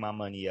going to pick my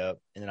money up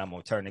and then I'm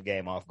going to turn the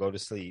game off, go to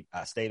sleep.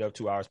 I stayed up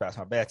 2 hours past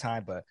my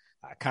bedtime, but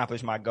I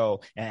accomplished my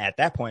goal. And at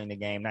that point in the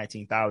game,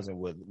 19,000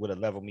 would have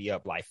leveled me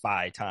up like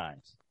 5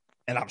 times.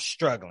 And I'm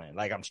struggling.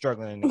 Like, I'm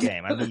struggling in the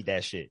game. I need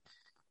that shit.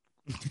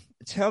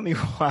 Tell me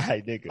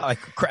why, nigga.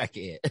 Like a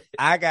crackhead.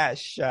 I got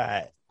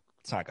shot.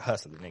 It's like a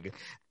hustler, nigga.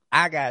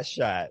 I got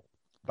shot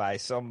by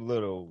some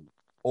little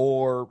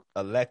orb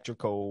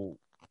electrical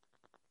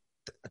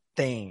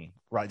thing,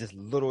 right? Just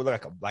little,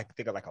 like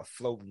a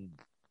floating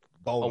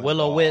bowl. A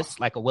will-o-wisp?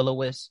 Like a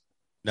will-o-wisp?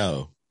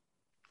 No.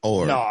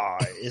 Orb. No,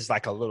 it's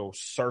like a little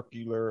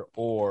circular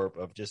orb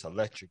of just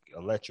electric.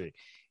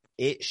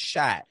 It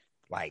shot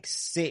like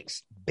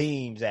 6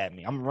 beams at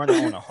me. I'm on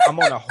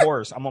a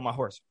horse. I'm on my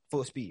horse.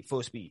 Full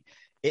speed.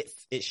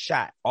 It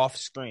shot off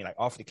screen, like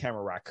off the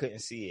camera where I couldn't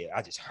see it.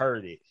 I just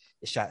heard it.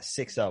 It shot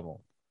 6 of them.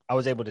 I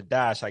was able to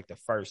dodge like the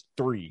first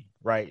 3,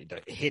 right?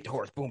 Hit the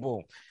horse, boom,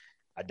 boom.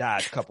 I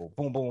dodged a couple,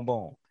 boom, boom,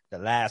 boom. The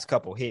last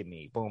couple hit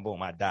me, boom,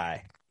 boom. I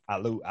die. I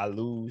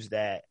lose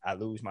that. I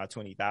lose my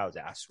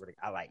 20,000. I swear to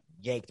God, I like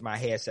yanked my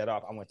headset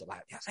off. I went to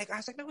like, I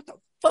was like, man, what the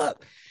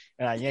fuck?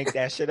 And I yanked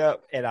that shit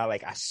up, and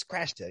I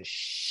scratched the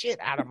shit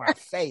out of my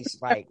face,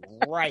 like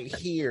right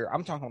here.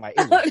 I'm talking like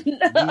it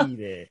was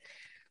bleeding.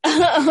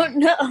 Oh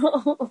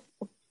no.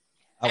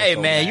 Hey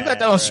so man, you got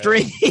that on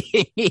stream.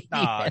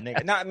 Nah,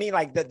 nigga. No, I mean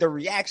like the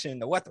reaction,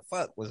 the what the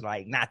fuck was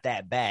like not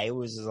that bad. It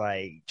was just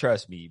like,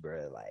 trust me,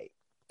 bro. Like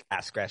I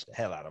scratched the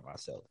hell out of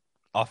myself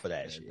off of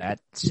that shit. That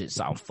shit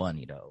sound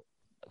funny though.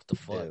 What the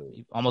fuck? Dude.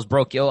 You almost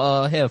broke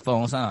your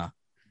headphones, huh?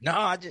 No,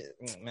 I just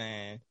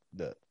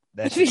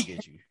that shit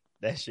get you.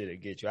 That shit'll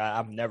get you.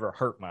 I've never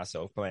hurt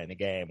myself playing the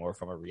game or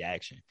from a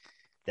reaction.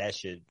 That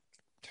shit.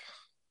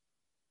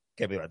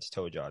 Can't believe I just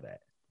told y'all that,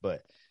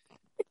 but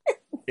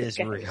it's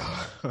real.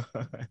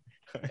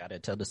 Gotta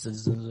tell the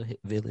citizens of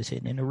Village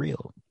hitting in the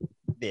real.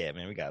 Yeah,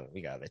 man, we gotta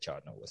let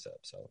y'all know what's up.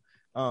 So,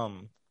 I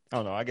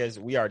don't know. I guess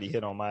we already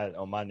hit on my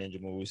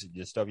ninja moves,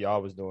 the stuff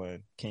y'all was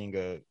doing.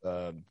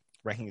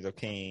 Rankings of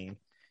King,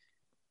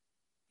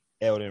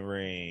 Elden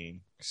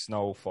Ring,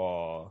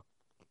 Snowfall,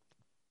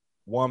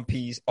 One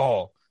Piece.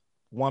 Oh,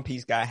 One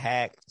Piece got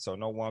hacked, so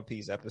no One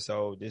Piece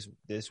episode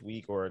this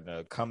week or in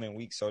the coming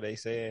week. So they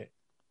said,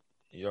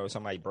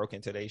 somebody broke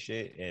into their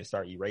shit and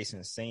start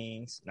erasing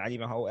scenes, not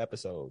even whole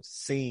episodes,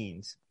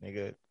 scenes,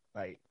 nigga.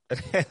 Like,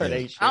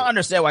 I don't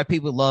understand why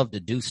people love to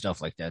do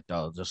stuff like that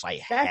though. Just like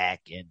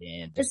hack and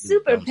then it's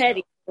super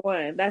petty.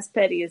 One that's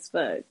petty as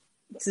fuck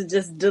to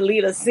just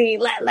delete a scene.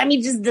 Let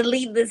me just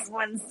delete this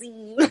one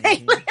scene. I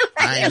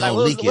ain't gonna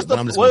leak it, but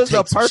I'm just what gonna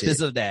is the purpose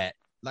of that?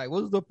 Like,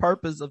 what's the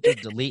purpose of just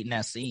deleting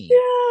that scene?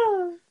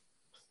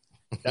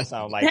 Yeah. That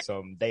sounds like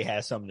they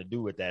had something to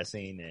do with that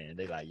scene, and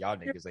they like, y'all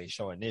niggas ain't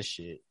showing this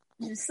shit.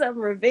 Some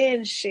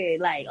revenge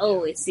shit, like,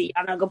 oh, and see,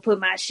 I'm not gonna put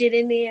my shit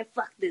in there.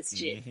 Fuck this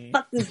shit.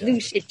 Fuck this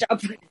new shit y'all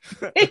put.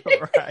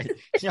 Right.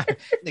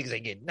 Niggas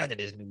ain't getting none of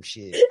this new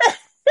shit.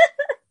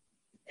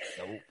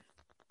 Nope.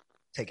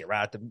 Take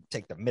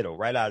the middle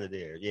right out of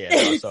there. Yeah.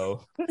 No,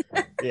 so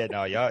yeah,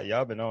 no,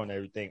 y'all been on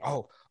everything.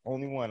 Oh,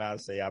 only one I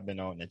say I've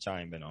been on that y'all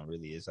ain't been on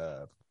really is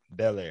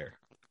Bel-Air.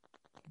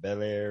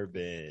 Bel-Air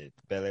been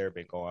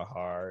going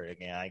hard.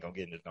 Again, I ain't gonna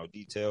get into no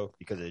detail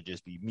because it'd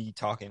just be me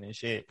talking and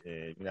shit.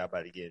 And we're not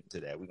about to get into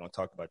that. We're gonna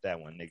talk about that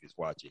when niggas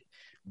watch it.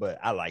 But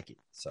I like it.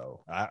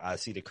 So I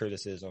see the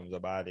criticisms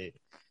about it.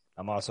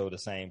 I'm also the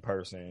same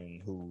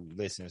person who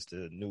listens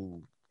to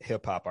new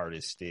hip hop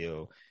artists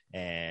still,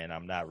 and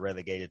I'm not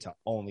relegated to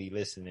only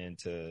listening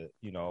to,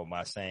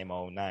 my same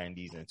old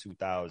 90s and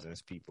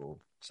 2000s people.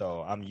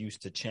 So I'm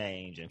used to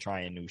change and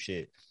trying new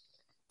shit.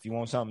 If you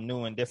want something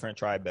new and different,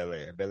 try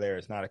Bel-Air. Bel-Air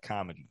is not a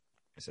comedy.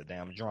 It's a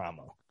damn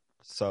drama.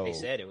 So they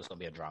said it was going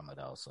to be a drama,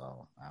 though,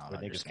 so I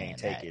don't understand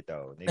niggas can't take it,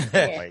 though.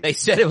 They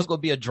said it was going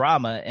to be a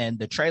drama, and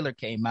the trailer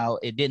came out.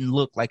 It didn't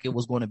look like it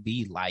was going to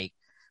be like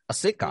a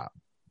sitcom.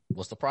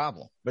 What's the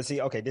problem? But see,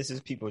 okay, this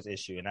is people's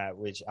issue, and I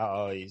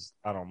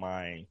don't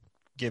mind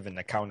giving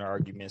the counter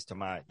arguments to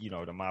my,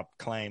 to my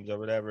claims or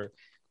whatever.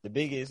 The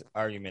biggest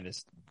argument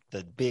is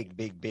the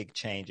big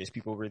changes.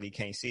 People really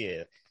can't see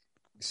it.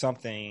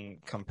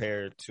 Something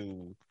compared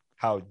to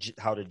how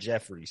the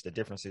Jeffries, the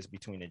differences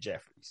between the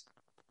Jeffries.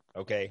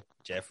 Okay,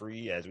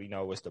 Jeffrey, as we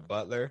know, was the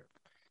butler.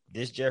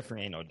 This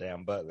Jeffrey ain't no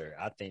damn butler.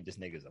 I think this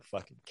nigga's a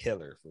fucking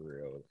killer for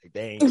real. Like,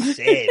 they ain't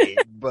said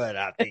it, but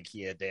I think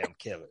he a damn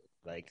killer.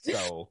 Like,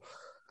 so,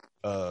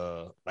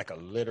 like a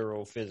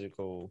literal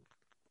physical,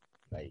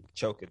 like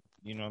choking.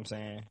 You know what I'm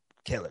saying?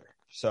 Killer.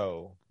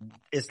 So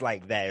it's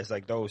like that. It's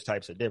like those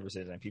types of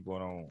differences, and people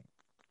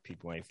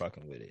ain't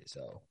fucking with it.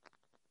 So.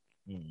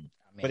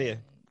 But yeah,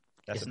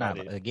 it's not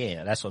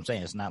again. That's what I'm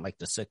saying. It's not like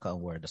the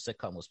sitcom where the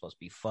sitcom was supposed to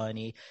be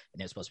funny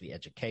and it's supposed to be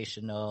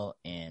educational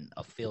and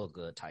a feel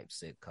good type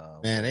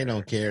sitcom. Man, they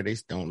don't care. They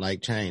just don't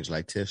like change,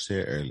 like Tiff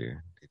said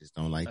earlier. They just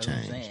don't like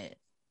change.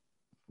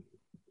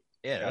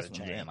 Yeah, that's what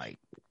I'm saying. Like,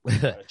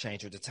 gotta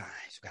change with the times.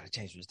 You gotta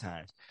change with the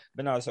times.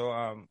 But no, so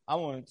I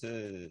wanted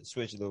to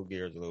switch little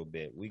gears a little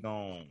bit. We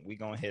gonna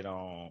hit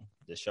on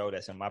the show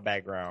that's in my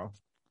background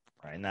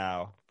right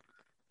now.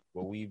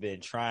 What we've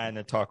been trying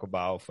to talk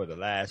about for the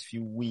last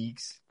few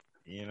weeks,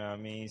 you know what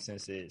I mean,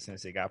 since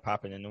it got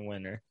popping in the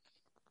winter.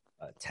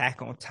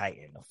 Attack on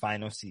Titan, the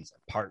final season,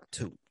 part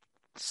 2.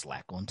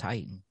 Slack on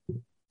Titan.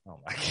 Oh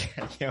my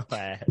god, yo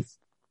ass.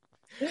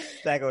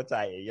 Attack on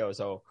Titan, yo.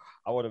 So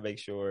I want to make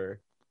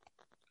sure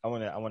I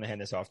want to hand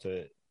this off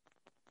to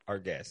our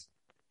guest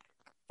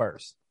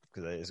first,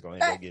 because it's going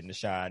to end up getting the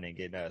shine and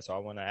getting us. So I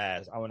want to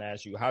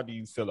ask you, how do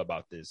you feel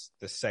about the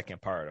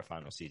second part of the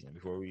final season?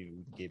 Before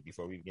we get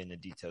into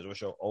details, what's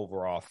your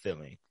overall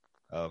feeling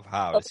of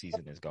how the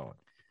season is going?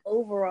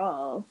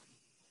 Overall,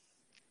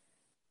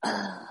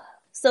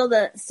 so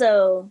the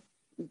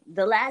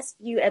last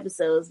few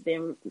episodes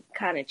been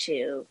kind of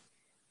chill.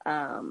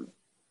 I'm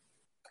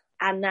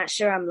not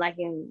sure I'm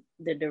liking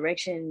the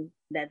direction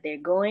that they're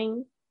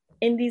going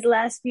in these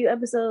last few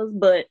episodes,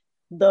 but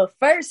the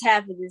first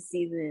half of this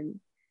season,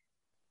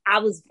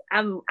 I'm with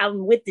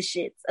the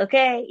shits,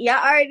 okay?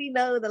 Y'all already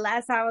know the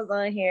last time I was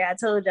on here, I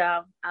told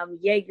y'all I'm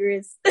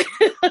Jaegerist,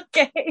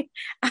 okay?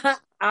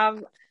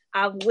 I'm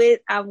with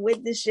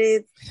the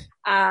shits.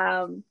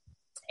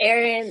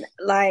 Eren,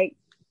 like,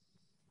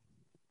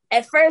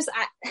 at first,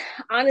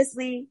 I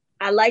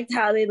liked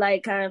how they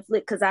like kind of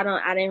flipped, because I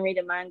didn't read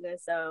the manga,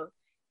 so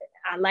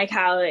I like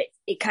how it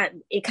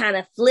kind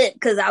of flipped,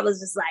 because I was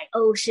just like,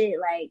 oh shit,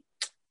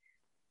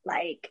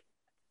 like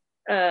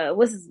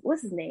what's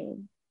his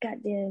name?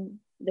 Goddamn,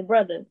 the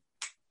brother.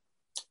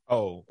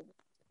 Oh,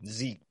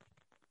 Zeke.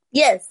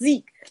 Yes,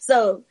 Zeke.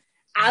 So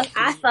I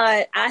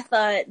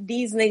thought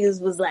these niggas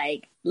was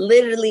like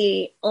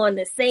literally on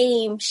the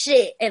same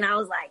shit, and I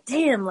was like,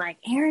 damn,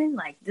 like Eren,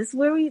 like this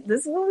what we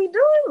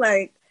doing?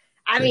 Like,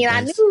 I mean,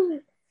 I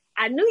knew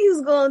he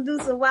was gonna do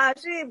some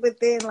wild shit, but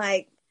then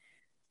like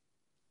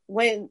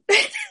when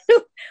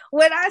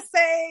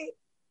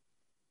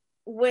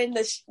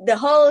the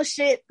whole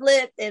shit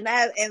flipped and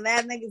that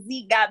nigga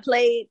Zeke got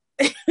played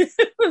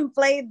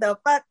the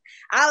fuck,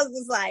 I was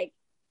just like,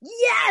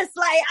 yes,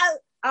 like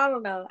I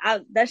don't know.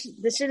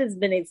 The shit has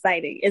been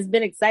exciting. It's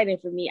been exciting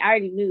for me. I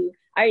already knew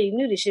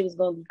the shit was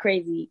gonna be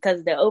crazy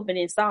because the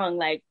opening song,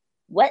 like,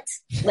 what?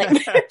 Like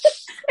the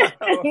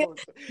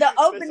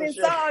opening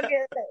song,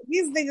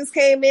 these niggas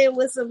came in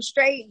with some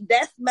straight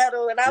death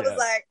metal, and I was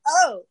like,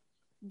 oh,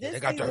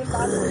 this season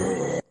about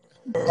to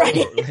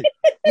right.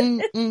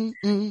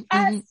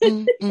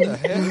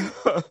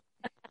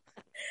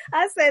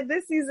 I said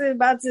this season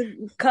about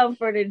to come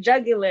for the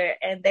jugular,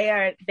 and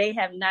they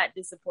have not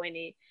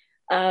disappointed.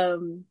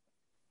 So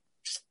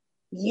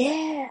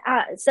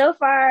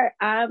far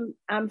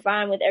I'm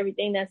fine with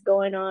everything that's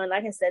going on.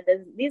 Like I said,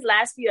 these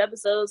last few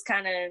episodes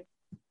kind of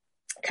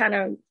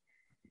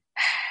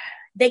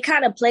they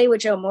kind of play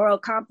with your moral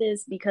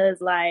compass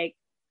because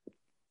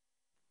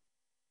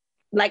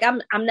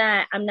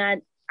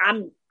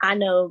I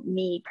know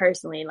me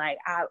personally, like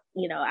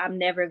I'm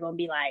never gonna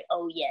be like,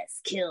 oh yes,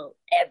 kill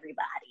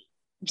everybody,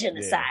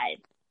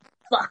 genocide,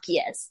 fuck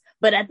yes.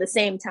 But at the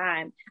same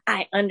time,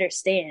 I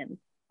understand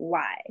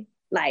why.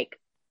 Like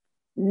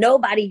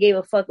nobody gave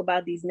a fuck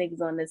about these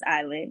niggas on this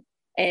island,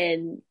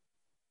 and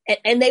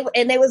they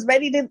was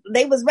ready to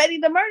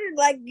murder,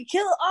 like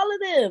kill all of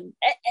them.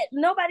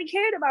 Nobody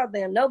cared about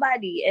them,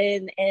 nobody.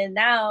 And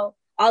now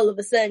all of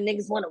a sudden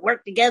niggas want to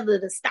work together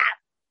to stop.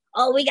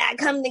 Oh, we gotta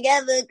come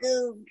together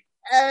because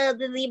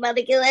they about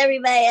to kill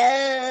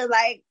everybody.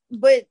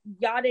 But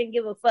y'all didn't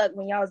give a fuck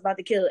when y'all was about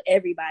to kill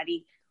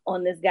everybody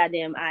on this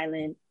goddamn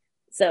island.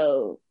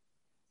 So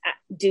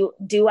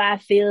do I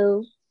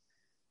feel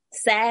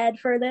sad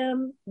for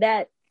them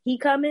that he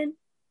coming?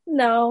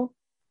 No.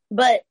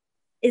 But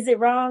is it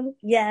wrong?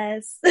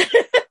 Yes.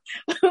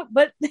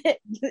 But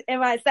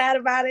am I sad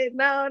about it?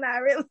 No, not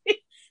really.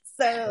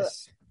 So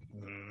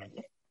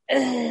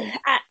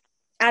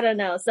I don't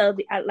know. So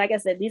like I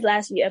said, these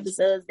last few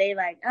episodes, they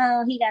like,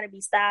 oh, he got to be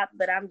stopped.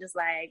 But I'm just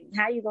like,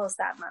 how you gonna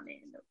stop my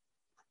man?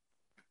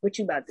 What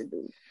you about to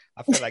do?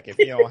 I feel like if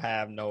you don't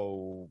have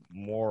no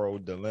moral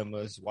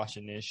dilemmas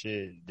watching this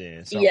shit,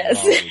 then something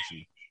wrong with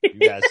you.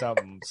 You got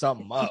something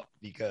up,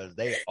 because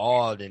they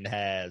all didn't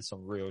have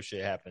some real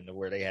shit happen to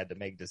where they had to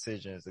make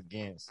decisions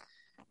against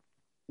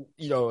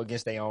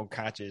their own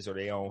conscience or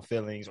their own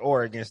feelings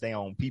or against their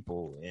own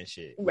people and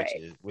shit,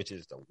 which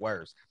is the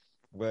worst.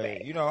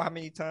 But how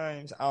many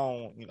times I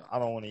don't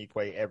want to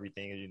equate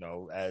everything,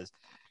 as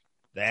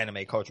the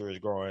anime culture is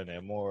growing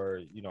and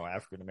more,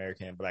 African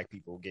American and Black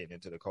people getting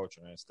into the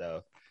culture and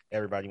stuff.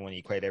 Everybody want to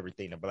equate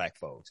everything to Black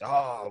folks.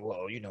 Oh,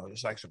 well,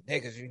 it's like some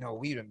niggas,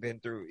 we done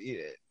been through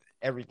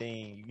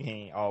everything. You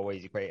can't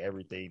always equate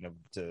everything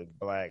to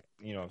Black,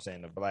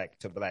 the Black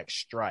to Black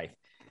strife.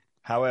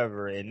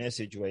 However, in this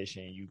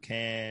situation, you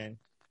can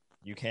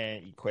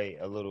equate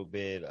a little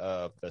bit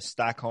of the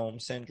Stockholm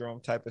syndrome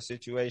type of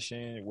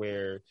situation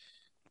where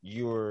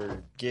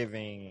you're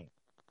giving,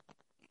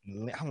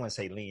 I want to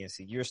say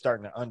leniency. You're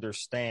starting to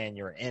understand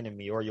your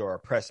enemy or your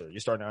oppressor.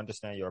 You're starting to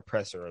understand your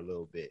oppressor a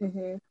little bit.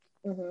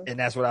 Mm-hmm. Mm-hmm. And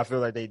that's what I feel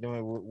like they're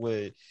doing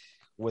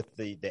with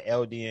the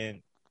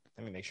Eldian.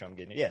 Let me make sure I'm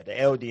getting it. Yeah, the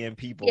Eldian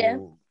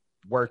people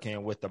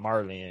working with the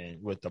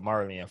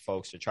Marleyan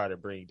folks to try to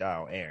bring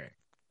down Eren.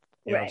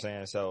 You know what I'm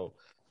saying? So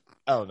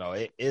I don't know.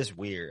 It's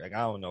weird. Like I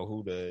don't know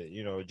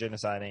who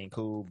genocide ain't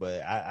cool,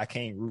 but I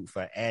can't root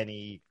for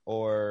Annie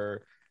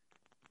or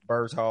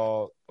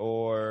Berthold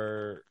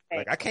or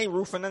I can't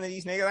root for none of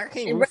these niggas. I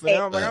can't root for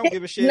them. Like I don't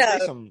give a shit.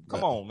 No.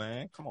 Come on,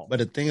 man. Come on. But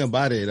the thing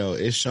about it though,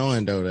 it's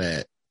showing though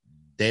that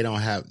they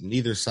don't have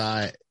neither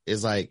side.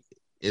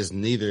 It's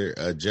neither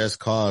a just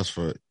cause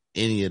for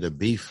any of the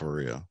beef for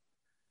real.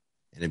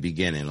 In the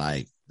beginning,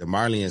 like the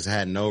Marleyans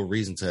had no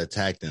reason to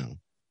attack them.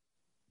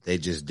 They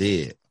just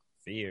did.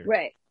 Fear.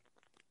 Right.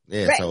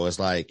 Yeah. Right. So it's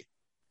like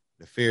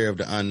the fear of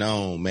the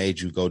unknown made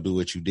you go do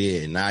what you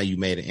did. And now you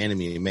made an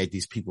enemy and made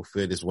these people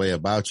feel this way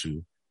about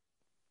you.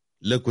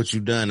 Look what you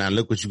done. Now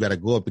look what you got to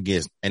go up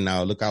against. And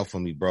now look out for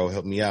me, bro.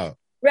 Help me out.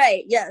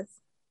 Right. Yes.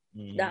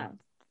 Mm-hmm. No.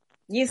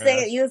 You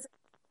say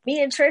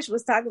me and Trish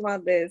was talking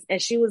about this and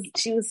she was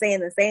saying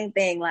the same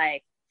thing.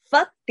 Like,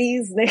 fuck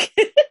these niggas.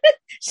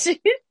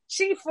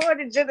 she for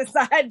the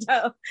genocide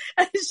though.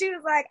 She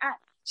was like,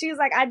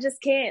 I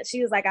just can't.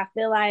 She was like, I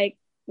feel like,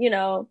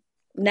 now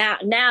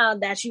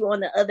that you on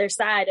the other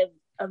side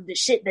of the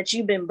shit that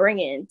you've been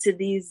bringing to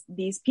these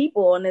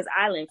people on this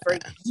island for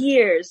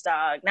years,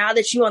 dog. Now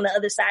that you on the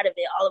other side of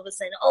it, all of a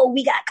sudden,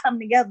 we got to come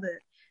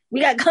together.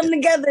 We got to come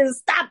together and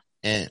stop.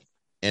 And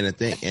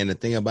the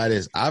thing about it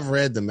is, I've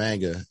read the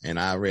manga and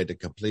I read the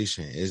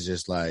completion. It's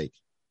just like,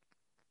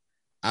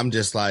 I'm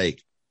just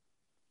like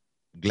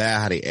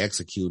glad how they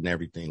executing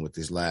everything with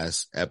these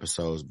last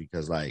episodes,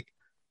 because like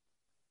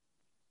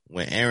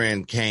when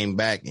Eren came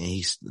back and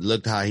he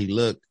looked how he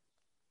looked,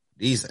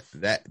 these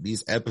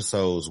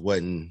episodes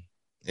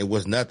it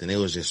was nothing. It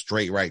was just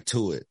straight right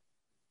to it,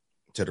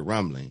 to the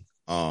rumbling.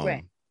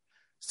 Right.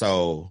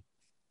 So,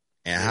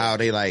 and how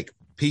they like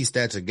pieced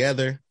that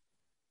together,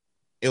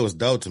 it was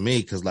dope to me,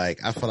 because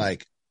like I feel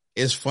like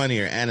it's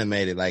funnier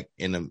animated. Like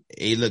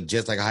he looked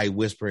just like how he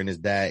whispered in his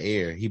dad's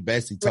ear. He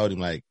basically told him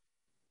like,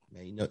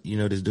 man, you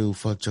know this dude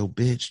fucked your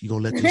bitch. You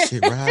gonna let this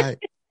shit ride?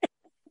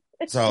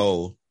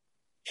 So,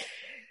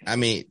 I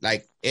mean,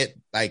 like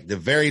the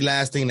very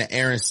last thing that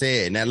Eren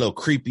said, and that little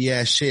creepy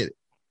ass shit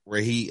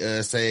where he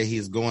said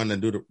he's going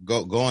to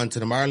going to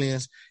the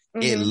Marleyans,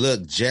 it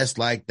looked just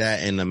like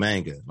that in the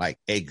manga, like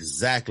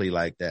exactly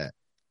like that.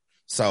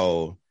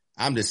 So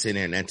I'm just sitting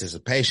there in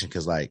anticipation,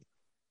 because like,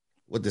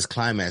 what this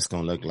climax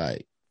gonna look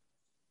like?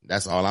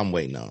 That's all I'm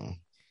waiting on.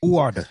 Who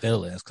are the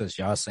villains? Because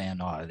y'all saying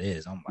all it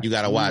is. I'm like, you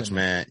gotta watch,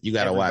 man. You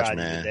gotta watch,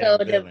 man.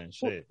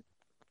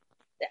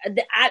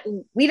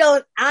 We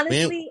don't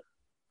honestly.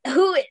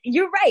 Who?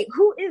 You're right.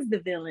 Who is the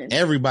villain?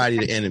 Everybody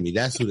the enemy.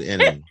 That's who the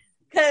enemy.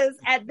 Because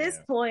at this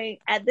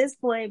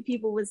point,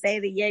 people would say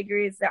the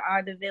Jaegers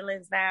are the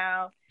villains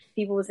now.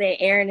 People would say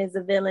Eren is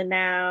a villain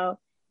now.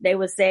 They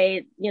would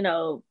say, you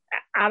know,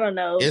 I don't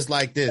know. It's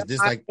like this. This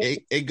like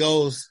it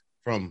goes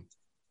from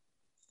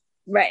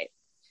right.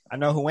 I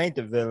know who ain't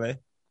the villain.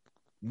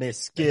 Miss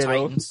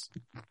Skittle.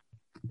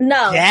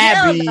 No,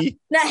 Gabby.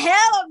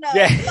 Hell no.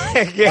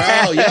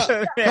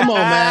 Yeah.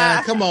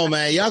 Bro, come on,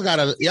 man. Y'all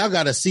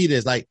gotta see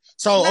this. Like,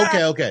 so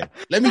okay.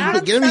 Let me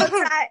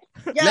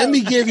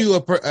give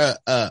you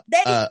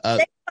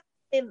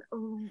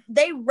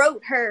They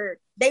wrote her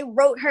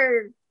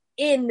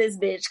in this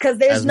bitch because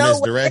there's no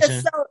way.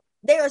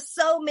 There are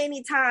so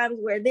many times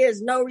where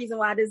there's no reason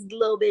why this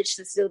little bitch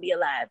should still be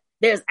alive.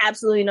 There's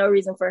absolutely no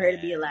reason for her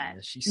to be alive.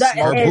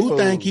 Her boo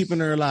thing keeping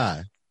her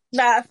alive.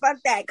 Nah, fuck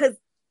that. Because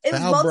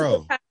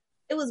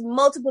it was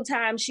multiple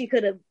times she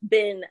could have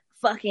been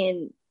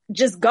fucking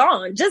just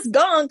gone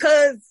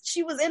because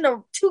she was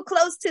too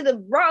close to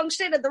the wrong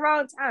shit at the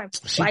wrong time.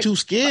 She too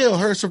skilled.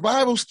 Her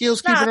survival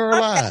skills keeping her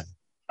alive.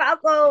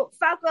 Falco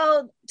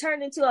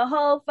turned into a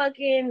whole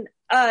fucking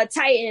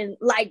Titan,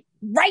 like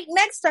right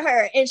next to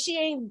her, and she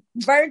ain't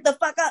burned the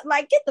fuck up.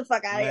 Like, get the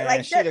fuck out of here!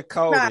 Like, she the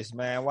coldest,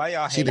 man. Why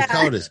y'all? She the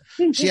coldest.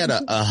 She had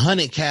a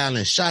 100 cal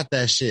and shot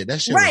that shit.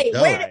 That shit right.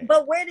 was dope.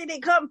 But where did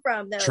it come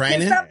from, though?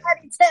 Training. Can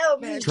somebody tell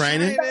me?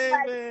 Training.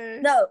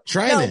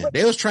 Training.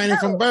 They was training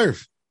from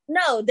birth.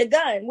 No, the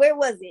gun. Where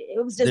was it?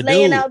 It was just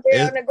laying out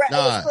there on the ground.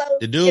 Nah,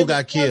 the dude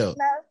got killed.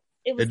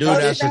 The dude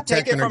that was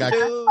protecting her got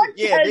killed.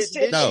 Yeah,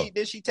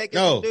 did she take it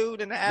from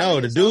dude in the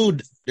alley? No,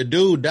 the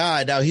dude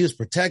died. Now he was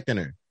protecting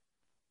her.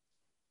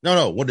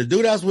 No. When the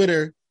dude that was with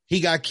her, he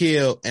got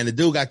killed, and the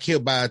dude got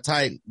killed by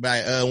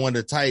one of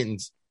the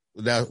Titans.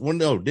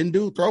 Didn't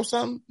dude throw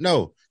something?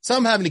 No,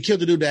 something happened to kill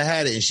the dude that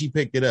had it, and she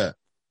picked it up.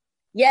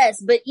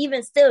 Yes, but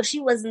even still, she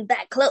wasn't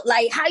that close.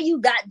 Like, how you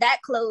got that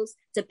close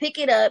to pick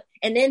it up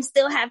and then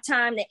still have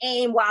time to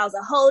aim while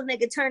a whole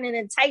nigga turning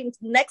and Titan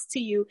next to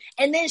you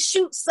and then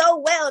shoot so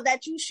well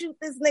that you shoot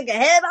this nigga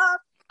head off?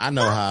 I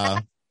know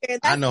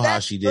how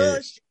she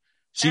did.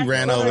 She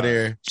ran over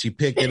there, she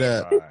picked it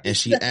up, and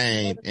she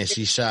aimed, and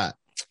she shot,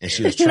 and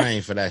she was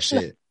trained for that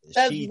shit.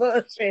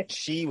 Bullshit.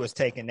 She was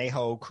taking their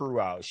whole crew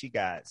out. She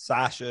got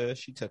Sasha.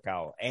 She took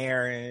out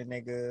Eren,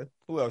 nigga.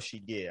 Who else she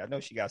did? I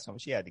know she got some.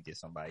 She had to get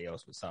somebody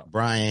else with something.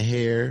 Brian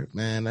Hare,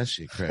 man, that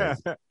shit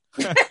crazy.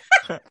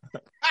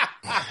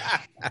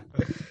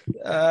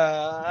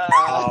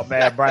 Oh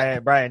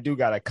man, Brian do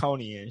got a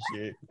Coney and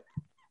shit.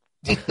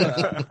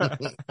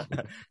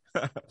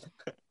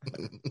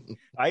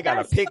 I got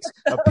a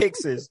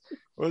Pixis.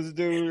 What's the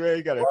dude?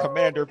 He got a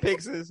Commander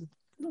Pixis.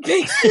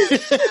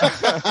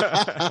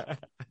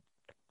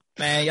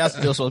 Man, y'all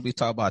still supposed to be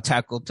talking about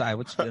Tackle Tie.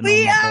 What you doing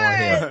we on my boy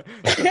head?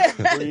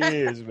 He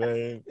is,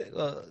 man.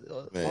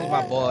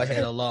 My boy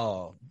head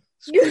along.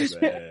 Man,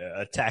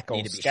 a tackle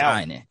need to be scout.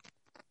 shining.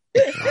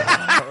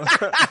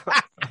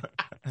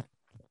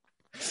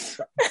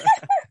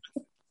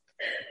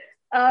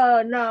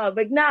 Oh no,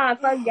 but nah,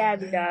 fuck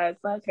Gabby, dog.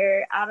 Fuck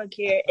her. I don't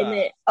care. And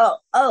then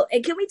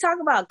and can we talk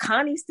about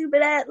Connie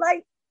stupid ass?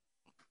 Like,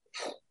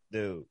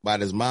 dude, about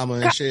his mama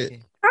and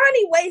shit.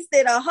 Connie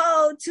wasted a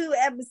whole 2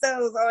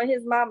 episodes on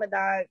his mama,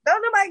 dog.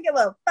 Don't nobody give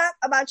a fuck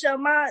about your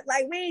mom.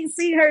 Like, we ain't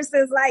seen her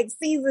since like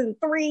season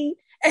 3.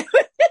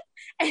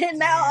 And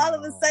now all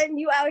of a sudden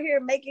you out here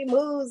making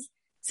moves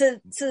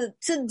to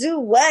do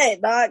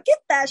what, dog? Get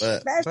that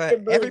shit. That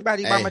shit.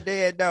 Everybody mama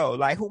dead though.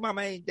 Like, who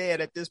mama ain't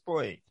dead at this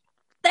point?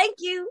 Thank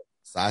you.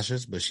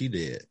 Sasha's, but she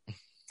did.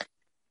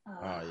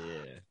 Oh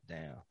yeah,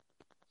 damn.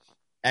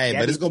 Hey, Gabby,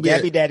 but it's gonna be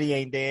Gabby Daddy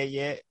ain't dead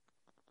yet.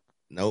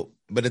 Nope.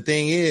 But the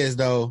thing is,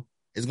 though,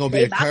 it's gonna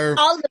be a curve.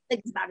 All the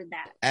things about it.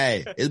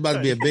 Hey, it's about to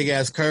be a big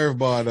ass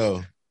curveball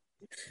though.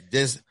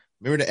 Just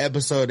remember the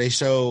episode they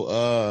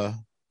show.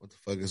 What the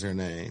fuck is her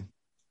name?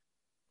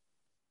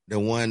 The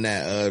one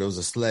that there was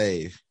a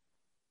slave.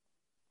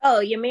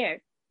 Oh,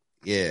 Ymir.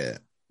 Yeah.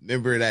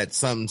 Remember that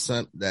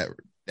something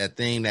that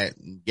thing that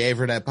gave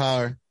her that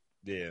power?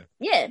 Yeah.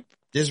 Yeah.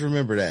 Just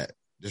remember that.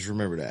 It's a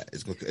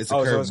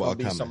curveball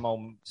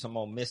coming. Some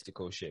more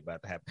mystical shit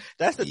about to happen.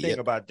 That's the thing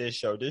about this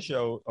show. This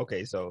show,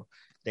 okay, so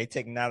their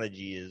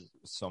technology is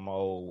some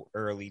old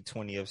early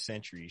 20th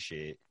century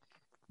shit,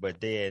 but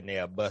then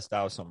they'll bust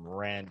out some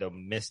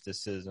random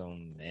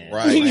mysticism and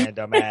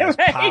random ass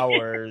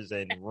powers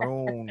and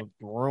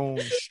rune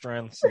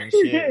strengths and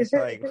shit. It's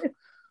like,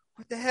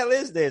 what the hell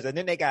is this? And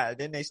then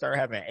they start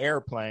having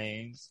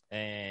airplanes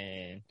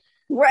and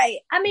I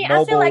mean,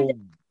 I feel like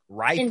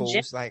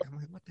rifles. Like, I'm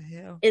like, what the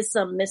hell? It's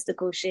some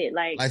mystical shit,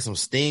 like some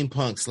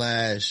steampunk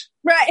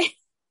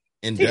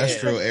 /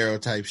 industrial arrow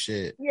type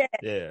shit. Yeah.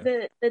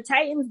 The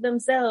Titans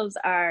themselves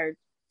are,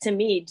 to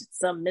me,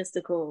 some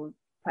mystical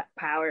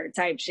power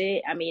type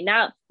shit. I mean,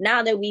 now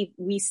that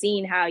we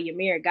seen how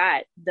Ymir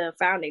got the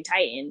founding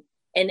Titan,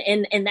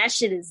 and that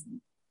shit is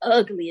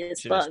ugly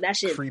as fuck. That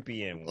shit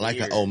creepy and like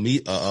weird.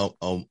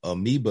 an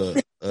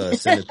amoeba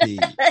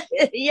centipede.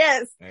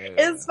 Yes,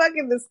 it's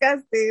fucking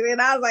disgusting. And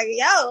I was like,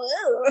 yo,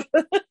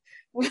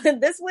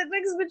 this what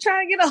niggas been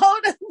trying to get a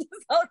hold of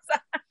this whole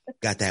time.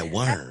 Got that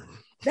worm.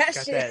 That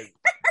shit.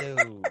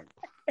 Dude.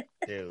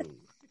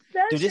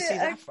 That Dude, this shit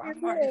season, I'm already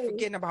hilarious.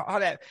 forgetting about all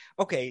that.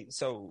 Okay,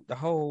 so the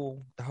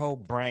whole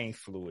brain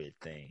fluid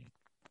thing,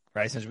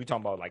 right? Since we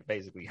talking about like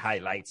basically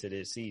highlights of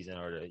this season,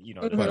 or the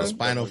the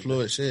spinal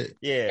fluid shit.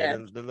 Yeah,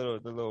 the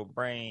little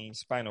brain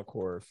spinal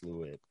cord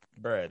fluid,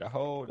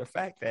 bruh. The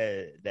fact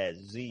that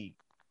Zeke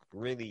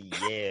really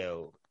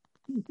yelled,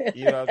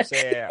 you know what I'm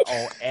saying,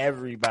 on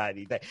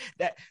everybody.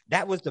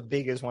 That was the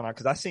biggest one,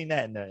 because I seen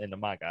that in the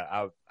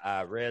manga.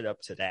 I read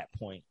up to that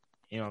point.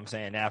 You know what I'm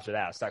saying? After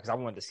that, I started, because I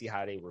wanted to see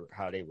how they were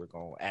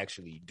going to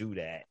actually do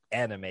that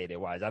animated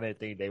wise. I didn't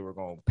think they were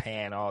going to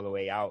pan all the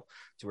way out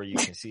to where you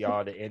can see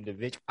all the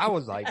individual. I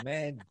was like,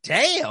 man,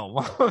 damn!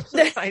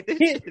 Like, this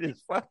shit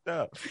is fucked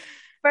up.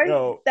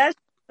 First, that's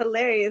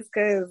hilarious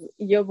because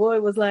your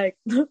boy was like,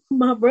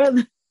 my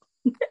brother,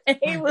 and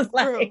he was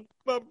like,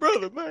 my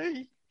brother,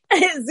 man.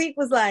 And Zeke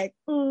was like,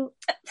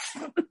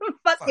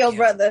 fuck your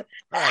brother.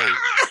 Right. I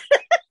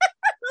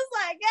was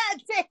like,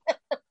 God damn.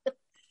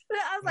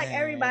 I was like,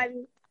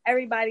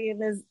 everybody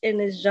in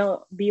this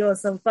junk be on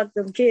some fuck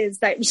them kids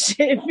type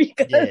shit.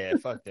 Yeah,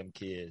 fuck them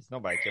kids.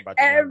 Nobody care about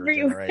the younger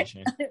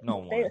generation. No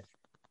one.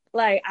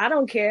 Like, I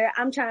don't care.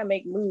 I'm trying to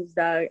make moves,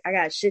 dog. I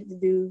got shit to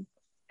do.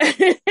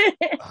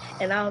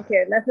 And I don't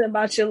care nothing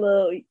about your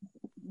little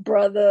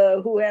brother,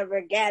 whoever,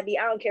 Gabby.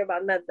 I don't care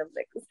about none of them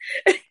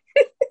niggas.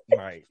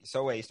 Right.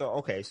 So wait.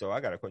 So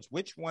I got a question.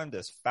 Which one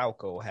does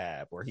Falco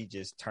have, where he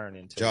just turned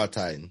into Jaw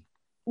Titan?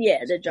 Yeah,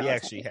 the Jaw. He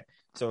actually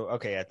so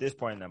okay. At this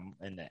point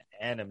in the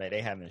anime,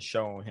 they haven't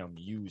shown him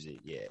use it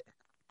yet,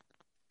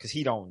 because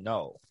he don't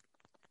know.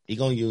 He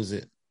gonna use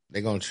it.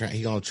 He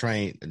gonna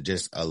train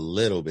just a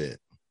little bit.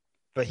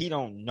 But he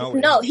don't know.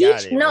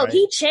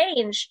 He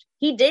changed.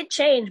 He did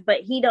change, but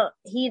he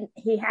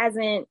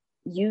hasn't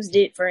used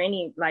it for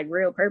any like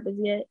real purpose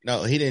yet.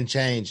 No, he didn't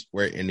change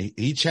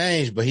he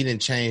changed, but he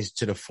didn't change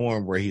to the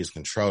form where he was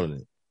controlling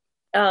it.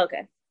 Oh,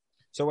 okay.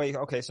 So wait,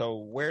 okay, so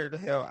where the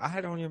hell?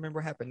 I don't even remember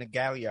what happened to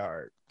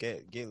Galliard,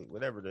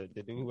 whatever the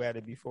dude who had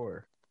it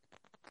before.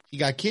 He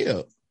got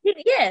killed.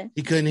 Yeah,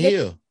 he couldn't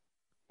heal.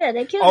 Yeah,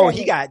 they killed. Oh, him.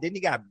 he got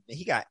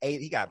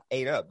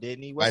ate up,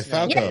 didn't he? By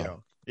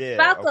Falco. Yeah,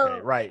 Falco.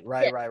 Okay, right.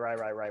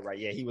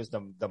 Yeah, he was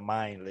the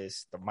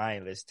mindless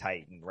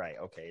Titan, right?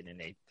 Okay, and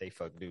then they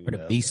fuck dude. Where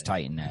the Beast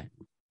Titan at?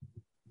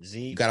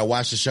 Zeke. You gotta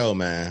watch the show,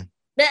 man.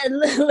 Yes.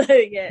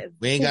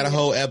 We ain't got a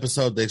whole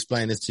episode to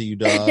explain this to you,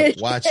 dog.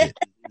 Watch it.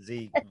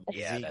 Zeke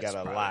got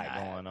a lot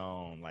going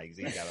on. Like,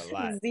 Zeke got a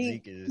lot.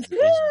 Zeke is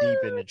deep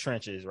in the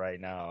trenches right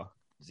now.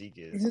 Zeke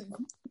is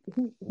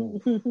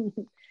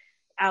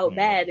out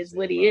bad is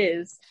what he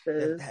is.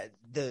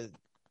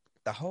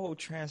 The whole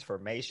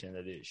transformation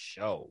of this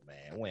show,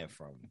 man, went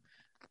from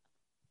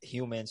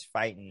humans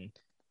fighting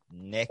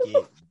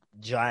naked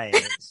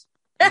giants,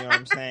 you know what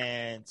I'm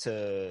saying,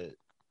 to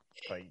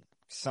like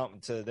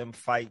something to them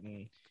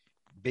fighting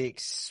big,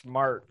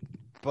 smart,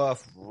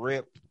 buff,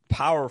 ripped,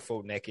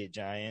 powerful naked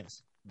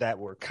giants that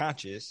were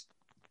conscious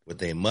with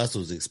their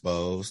muscles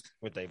exposed.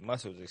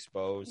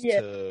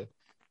 Yeah. To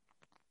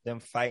them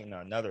fighting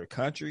another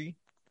country.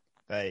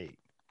 Like,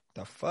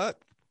 the fuck?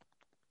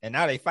 And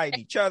now they fight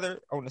each other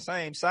on the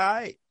same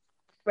side.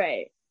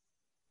 Right.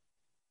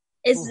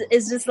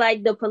 It's just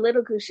like the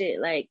political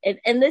shit. Like,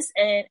 and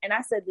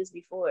I said this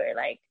before,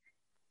 like,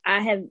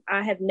 I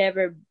have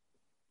never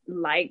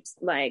liked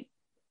like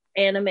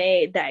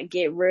anime that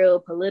get real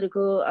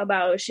political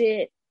about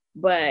shit,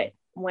 but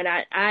when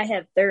I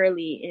have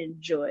thoroughly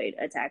enjoyed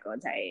Attack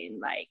on Titan,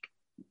 like,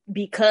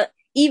 because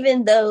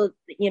even though,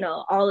 you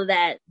know, all of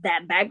that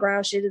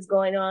background shit is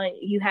going on,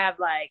 you have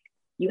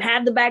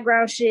the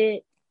background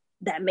shit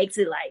that makes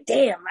it like,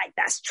 damn, like,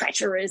 that's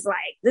treacherous, like,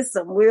 this is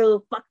some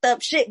real fucked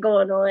up shit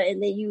going on,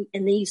 and then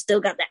you still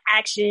got the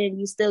action,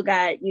 you still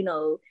got, you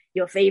know,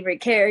 your favorite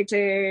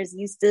characters,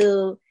 you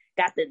still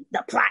got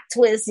the plot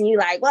twist, and you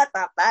like, what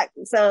the fuck?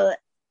 So,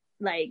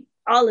 like,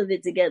 all of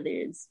it together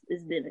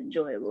has been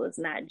enjoyable. It's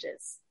not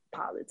just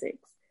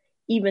politics,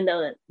 even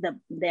though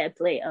that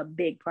play a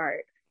big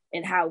part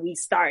in how we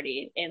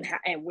started and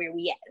where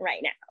we at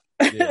right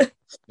now. Yeah,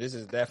 this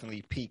is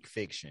definitely peak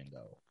fiction,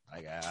 though.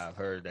 Like, I've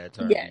heard that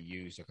term be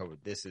used a couple.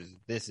 This is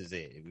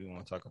it. If we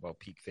want to talk about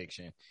peak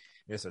fiction,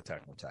 it's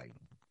Attack on Titan.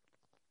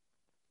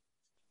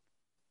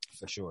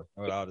 For sure.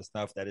 With all the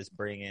stuff that it's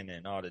bringing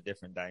and all the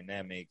different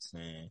dynamics.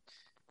 And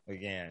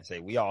again,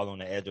 we all on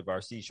the edge of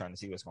our seats trying to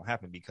see what's going to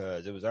happen,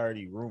 because it was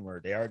already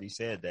rumored. They already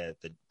said that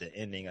the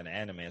ending of the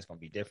anime is going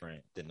to be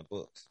different than the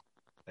books.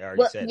 They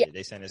already said it.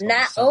 They said it's going to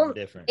be something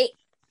different.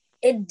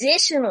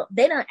 Additional,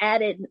 they done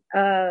added,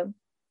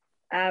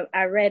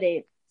 I read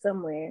it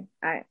somewhere.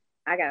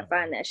 I gotta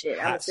find that shit.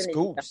 Hot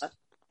scoops.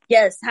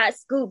 Yes, hot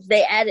scoops.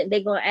 They're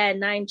gonna add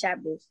 9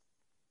 chapters.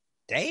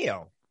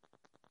 Damn.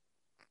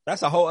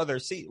 That's a whole other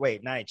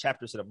Wait, 9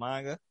 chapters to the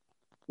manga?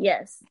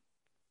 Yes.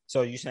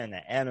 So you saying the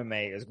anime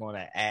is going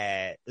to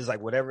add? It's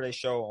like whatever they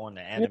show on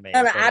the anime.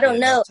 No, I don't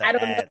know. I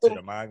don't know to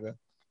the manga.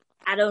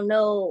 I don't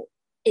know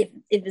if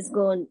it's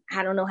going.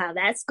 I don't know how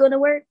that's going to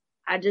work.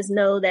 I just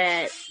know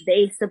that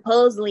they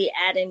supposedly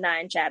added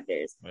 9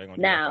 chapters. They're gonna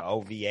do now like an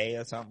OVA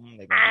or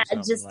something.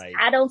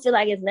 I don't feel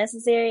like it's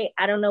necessary.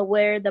 I don't know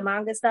where the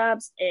manga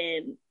stops,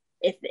 and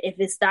if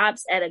it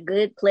stops at a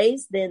good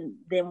place, then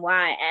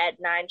why add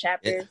 9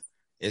 chapters?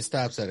 It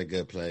stops at a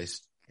good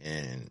place,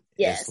 and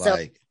it's so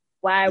like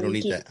why are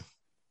we keep that?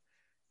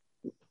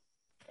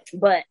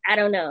 But I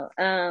don't know.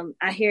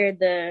 I hear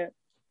the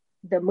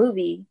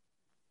movie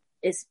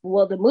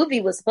the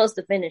movie was supposed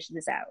to finish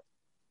this out.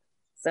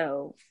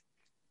 So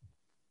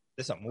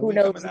who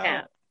knows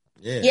now?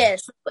 Yeah.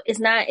 Yes, it's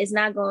not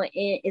going to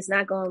end. It's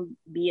not going to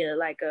be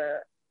a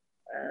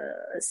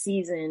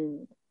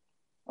season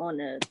on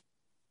a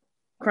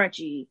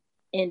crunchy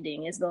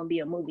ending. It's going to be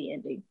a movie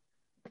ending.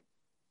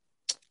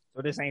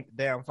 So this ain't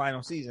the damn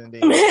final season,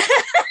 then.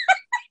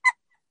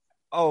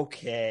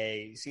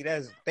 Okay, see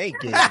they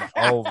getting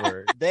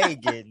over.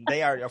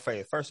 They already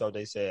afraid. First off,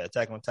 they said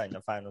Attack on Titan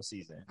the final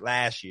season.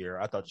 Last year,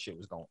 I thought the shit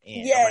was gonna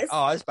end. Yes. I'm like,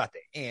 oh, it's about to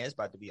end. It's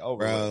about to be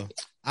over. Bro,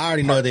 I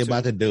already know what they're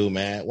about to do,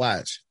 man.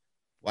 Watch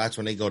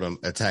when they go to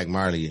attack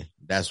Marley.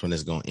 That's when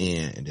it's gonna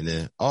end, and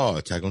then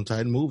Attack on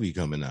Titan movie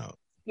coming out.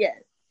 Yes.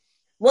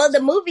 Well,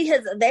 the movie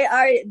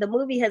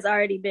has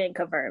already been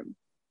confirmed.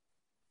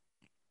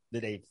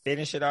 Did they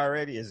finish it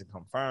already? Is it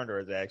confirmed, or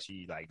is it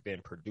actually like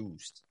been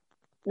produced?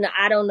 No,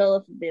 I don't know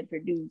if it's been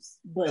produced,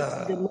 but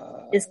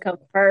it's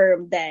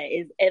confirmed that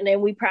is, and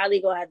then we probably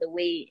gonna have to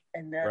wait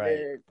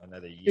another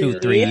year,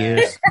 2-3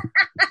 years,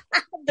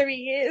 3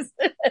 years.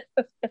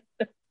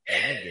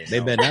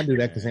 They better not do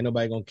that because ain't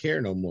nobody gonna care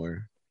no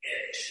more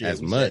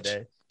as much.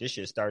 This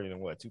shit started in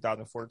what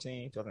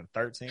 2014,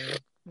 2013.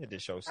 When did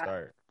this show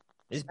start?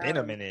 It's been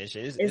a minute.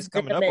 It's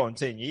coming up on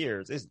 10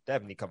 years. It's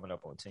definitely coming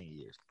up on 10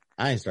 years.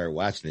 I ain't started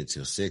watching it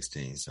till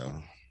 16, so.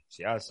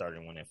 See, I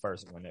started when it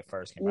first came.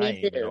 I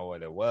didn't even know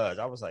what it was.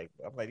 I'm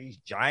like these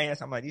giants.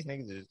 I'm like, these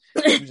niggas is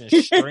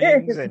using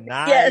strings and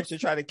knives to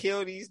try to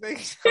kill these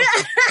niggas.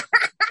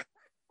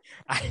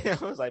 I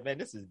was like, man,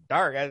 this is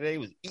dark. They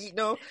was eating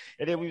them,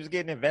 and then we was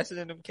getting invested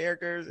in them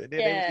characters, and then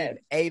they was getting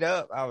ate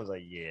up. I was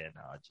like,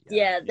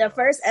 the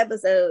first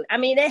episode. I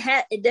mean,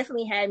 it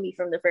definitely had me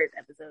from the first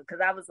episode because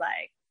I was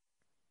like,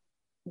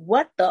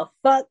 what the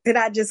fuck did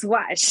I just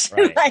watch?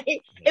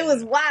 Right. It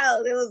was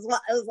wild. It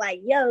was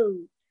like, yo.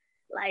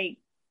 Like,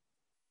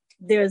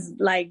 there's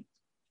like,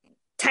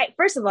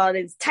 first of all,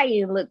 this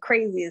Titan look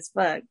crazy as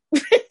fuck.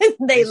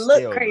 they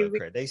look crazy.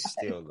 They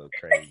still look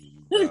crazy.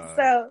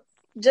 So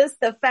just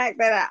the fact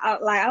that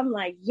I'm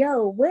like,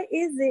 yo, what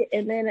is it?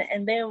 And then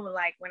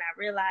like when I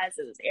realized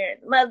it was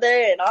Eren's mother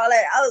and all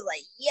that, I was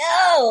like,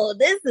 yo,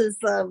 this is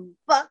some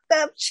fucked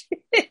up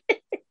shit.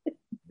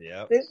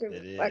 Yep,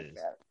 it is.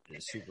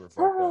 It's super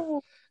fucked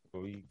up.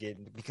 But we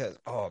getting because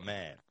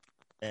man.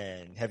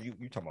 And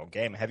you talking about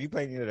gaming? Have you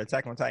played any of the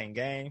Attack on Titan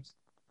games?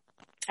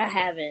 I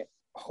haven't.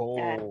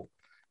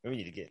 We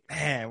need to get.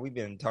 Man, we've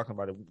been talking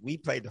about it. We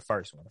played the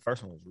first one. The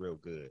first one was real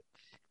good.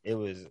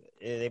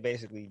 They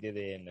basically did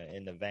it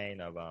in the vein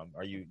of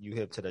are you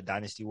hip to the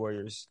Dynasty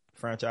Warriors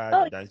franchise?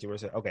 Oh. Dynasty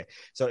Warriors. Okay,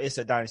 so it's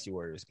a Dynasty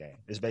Warriors game.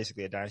 It's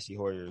basically a Dynasty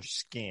Warriors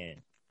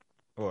skin.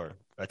 Or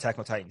Attack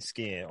on Titan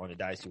skin on the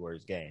Dynasty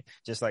Warriors game.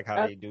 Just like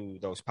how they do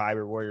those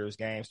Pirate Warriors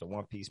games, the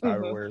One Piece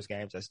Pirate Warriors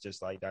games, that's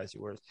just like Dynasty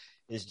Warriors.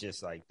 It's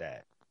just like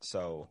that.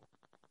 So,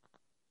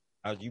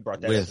 you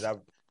brought that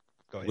up.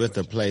 Go ahead. With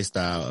the play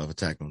style of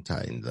Attack on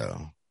Titan,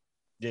 though.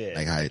 Yeah.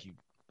 Like how you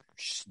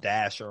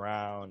dash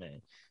around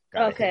and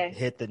gotta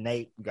hit the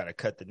Nate. You got to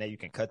cut the Nate. You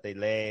can cut their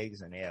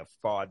legs and they have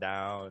fall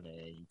down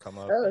and you come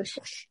up. Oh,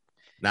 shit.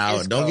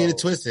 Now, don't get it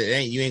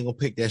twisted. You ain't gonna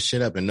pick that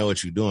shit up and know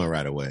what you're doing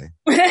right away.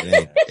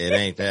 It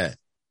ain't that.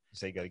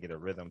 So you gotta get a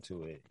rhythm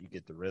to it. You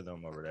get the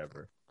rhythm or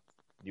whatever,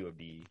 you would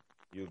be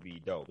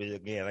dope. But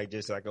again,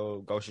 Ghost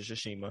of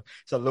Tsushima.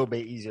 It's a little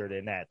bit easier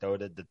than that though.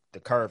 The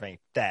curve ain't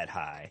that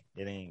high.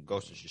 It ain't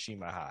Ghost of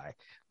Tsushima high,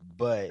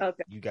 but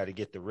you got to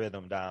get the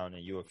rhythm down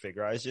and you'll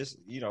figure out. It's just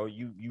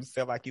you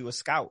feel like you a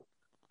scout.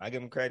 I give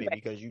them credit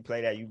because you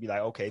play that, you'd be like,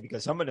 okay,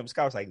 because some of them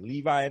scouts like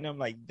Levi and them,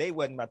 like they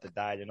wasn't about to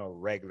die to no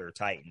regular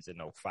Titans in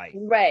no fight.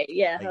 Right.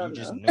 Yeah. Like, you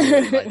just knew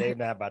like they're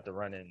not about to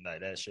run in, like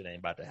that shit ain't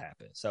about to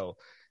happen. So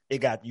you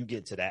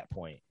get to that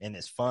point, and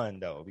it's fun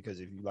though, because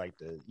if you like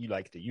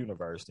the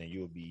universe, then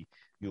you'll be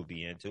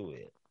into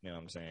it. You know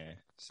what I'm saying?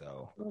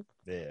 So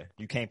yeah.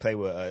 You can't play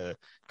with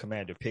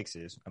Commander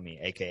Pixis,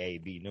 aka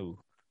B New.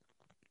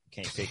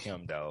 Can't pick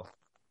him though.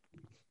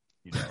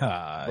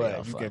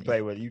 But you can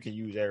play with, you can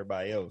use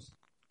everybody else.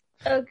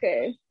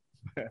 Okay.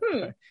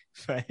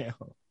 Fam.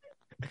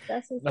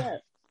 That's what's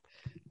up.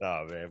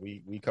 Oh man,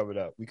 we coming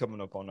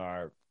up on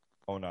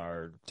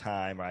our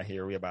time right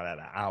here. We about at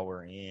an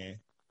hour in.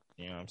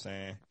 You know what I'm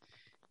saying?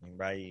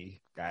 Anybody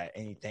got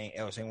anything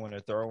else they want to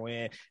throw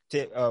in?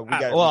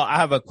 I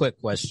have a quick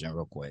question,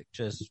 real quick.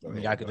 Just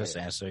y'all could just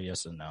answer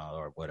yes or no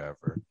or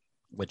whatever.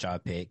 Which I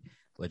pick.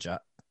 Would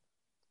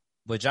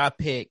y'all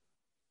pick?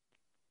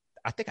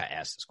 I think I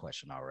asked this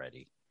question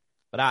already.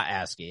 But I'll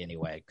ask it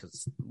anyway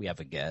because we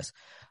have a guest.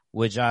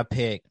 Would y'all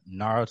pick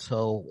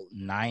Naruto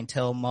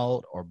 9-tail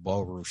mode or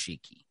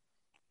Borushiki?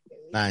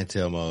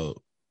 9-tail mode.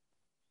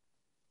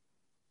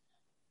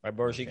 Like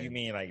Borushiki, you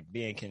mean like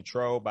being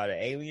controlled by the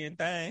alien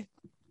thing?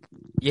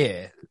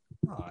 Yeah.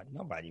 Oh,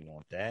 nobody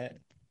want that.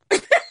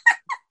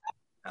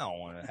 I don't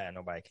want to have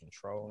nobody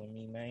controlling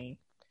me, man.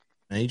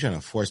 Man, you trying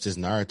to force this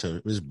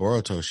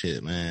Boruto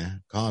shit,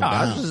 man. Calm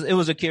down. It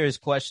was a curious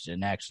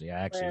question, actually.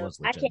 I was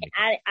legitimately.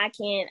 I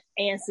can't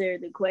answer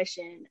the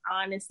question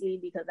honestly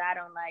because I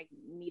don't like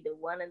neither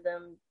one of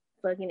them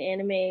fucking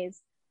animes.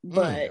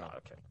 But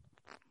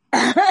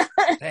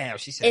damn,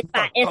 she said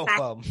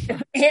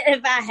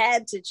if I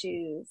had to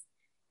choose,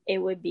 it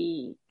would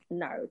be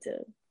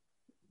Naruto.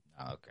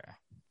 Okay.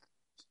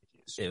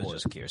 It was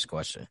just a curious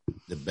question.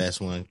 The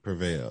best one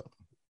prevailed.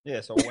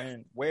 Yeah, so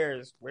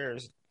where's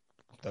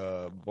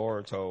the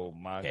Boruto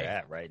manga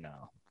at right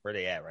now? Where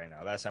they at right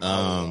now? Last time I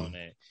was on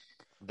it,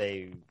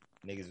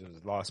 niggas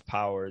was lost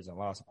powers and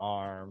lost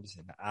arms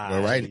and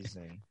eyes.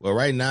 Well,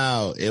 right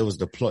now it was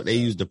deploy. They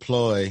used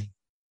deploy,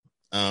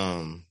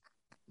 because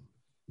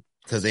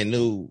they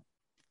knew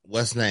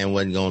what's name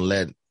wasn't gonna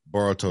let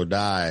Boruto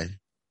die.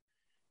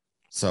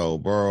 So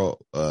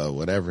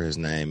whatever his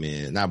name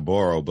is, not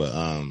Boro, but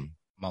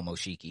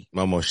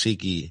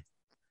Momoshiki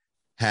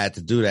had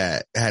to do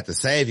that, had to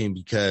save him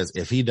because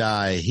if he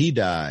died, he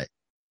died.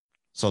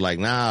 So like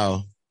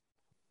now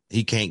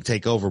he can't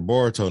take over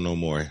Boruto no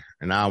more.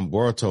 And now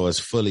Boruto is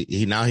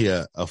he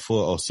a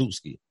full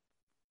Otsutsuki.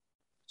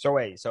 So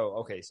wait,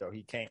 so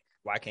he can't,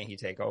 why can't he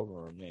take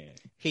over him then?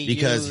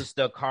 Because used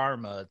the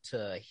karma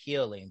to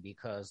heal him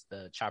because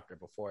the chapter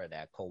before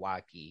that,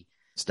 Kawaki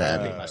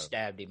stabbed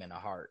him in the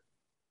heart.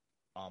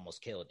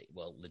 Almost killed it.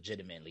 Well,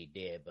 legitimately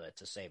did, but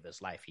to save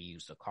his life, he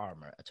used the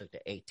karma. I took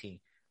the 18%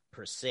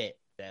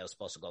 that was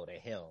supposed to go to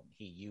him.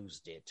 He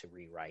used it to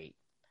rewrite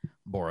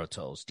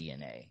Boruto's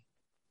DNA.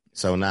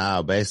 So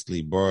now,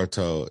 basically,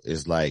 Boruto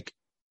is like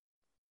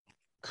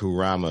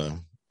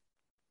Kurama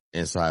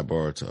inside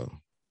Boruto,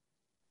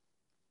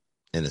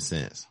 in a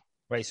sense.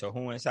 Wait, so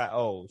who inside?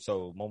 Oh,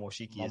 so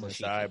Momoshiki is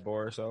inside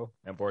Boruto,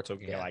 and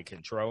Boruto can like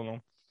control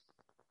him.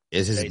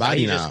 It's his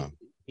body now.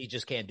 He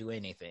just can't do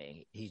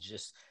anything.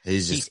 He's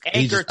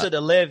anchored to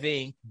the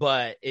living,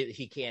 but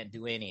he can't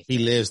do anything. He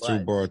lives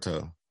through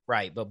Boruto.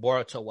 Right, but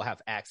Boruto will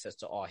have access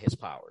to all his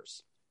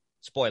powers.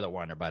 Spoiler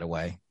warning, by the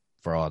way,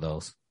 for all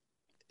those.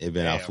 It's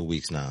been out for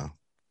weeks now.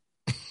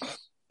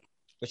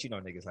 But you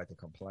know niggas like to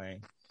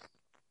complain.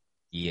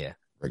 Yeah.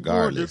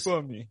 Regardless.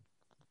 For me.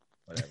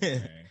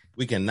 Whatever,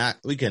 we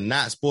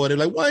cannot spoil it.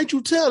 Like, why didn't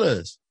you tell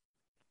us?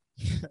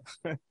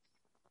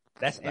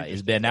 That's like,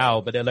 it's been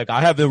out, but they're like,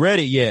 I haven't read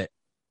it yet.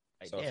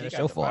 Like, so if he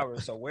got the power,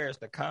 so where's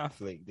the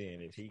conflict then?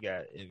 If he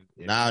got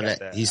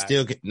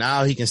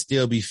now he can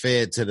still be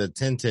fed to the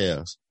Ten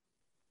Tails.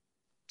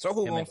 So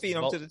who gonna feed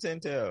him to the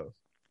Ten Tails?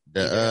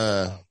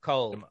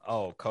 Cold.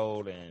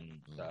 Cold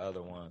and the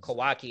other ones.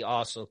 Kawaki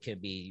also can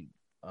be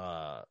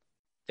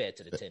fed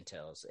to the Ten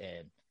Tails,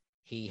 and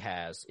he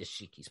has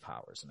Ishiki's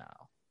powers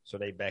now. So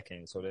they back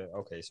in. So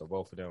so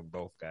both of them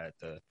both got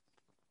the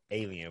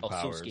alien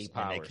powers,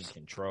 and they can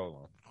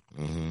control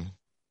them. Mm-hmm.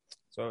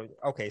 So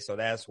so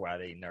that's why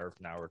they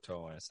nerfed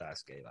Naruto and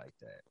Sasuke like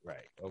that,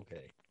 right?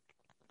 Okay.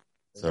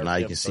 So now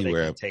you can see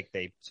where they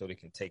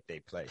can take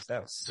their place.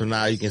 So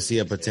now you can see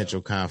a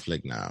potential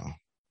conflict now.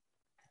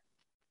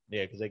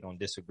 Yeah, because they're gonna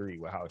disagree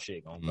with how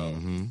shit gonna go,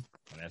 and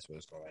that's what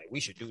it's going. Like,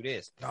 we should do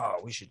this. No,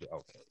 we should do.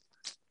 Okay,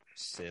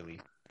 silly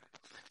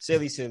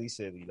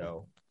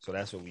though. So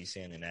that's what we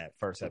seen in that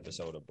first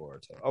episode of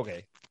Boruto.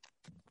 Okay,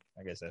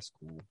 I guess that's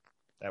cool.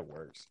 That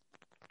works.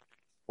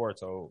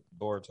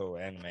 Boruto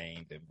anime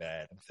ain't been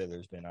bad. The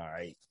filler's been all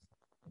right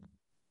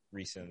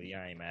recently.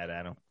 I ain't mad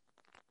at him.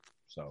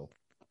 So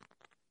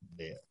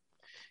yeah.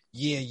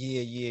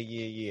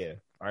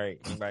 All right.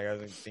 Anybody got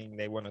anything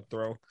they want to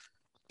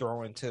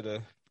throw into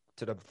the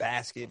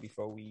basket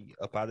before we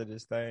up out of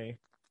this thing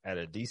at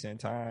a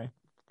decent time?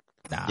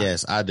 Nah.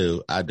 Yes, I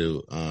do. I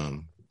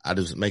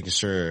just making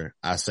sure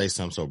I say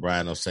something so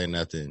Brian don't say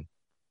nothing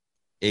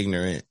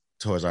ignorant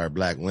towards our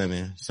black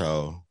women.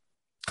 So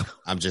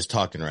I'm just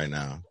talking right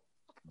now,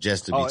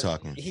 just to be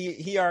talking.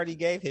 He already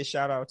gave his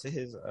shout out to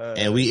his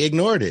and we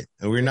ignored it,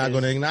 and we're not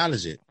going to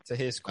acknowledge it. To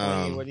his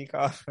queen, what do you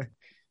call it?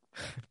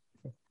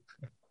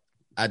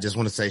 I just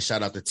want to say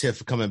shout out to Tiff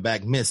for coming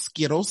back, Miss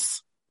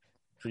Skittles.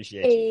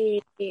 Appreciate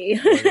you. We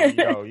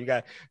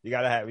gotta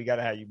have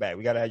you back.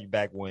 We gotta have you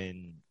back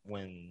when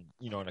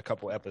in a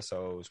couple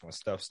episodes when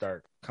stuff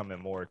start coming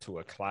more to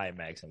a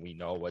climax and we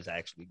know what's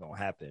actually gonna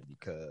happen,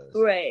 because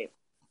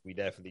we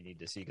definitely need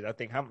to see, because I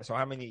think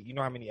how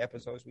many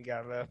episodes we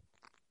got left?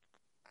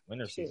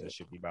 Winter season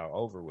should be about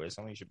over with. It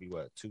only should be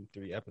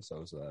 2-3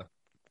 episodes left.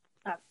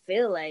 I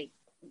feel like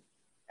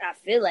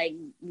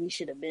we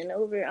should have been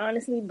over,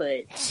 honestly,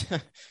 but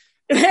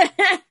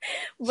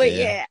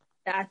yeah,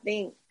 I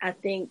think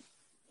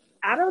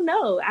I don't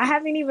know. I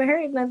haven't even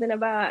heard nothing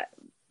about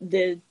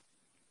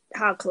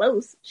how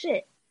close.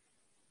 Shit.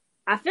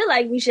 I feel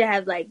like we should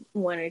have like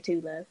 1 or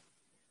 2 left.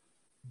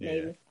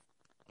 Maybe. Yeah.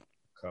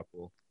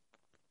 Couple.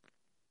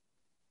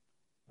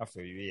 I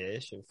feel you. Yeah,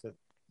 it should fit.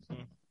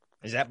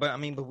 Is that? But I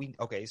mean,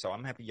 okay. So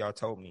I'm happy y'all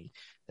told me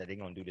that they're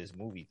gonna do this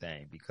movie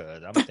thing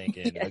because I'm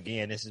thinking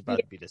again, this is about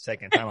to be the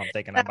second time I'm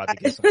thinking I'm about to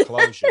get some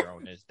closure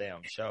on this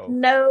damn show.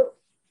 No.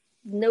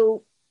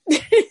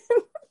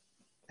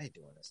 They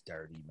doing us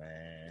dirty,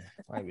 man.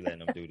 Why are we letting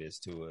them do this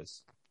to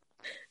us?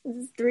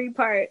 This is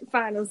 3-part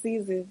final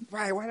season.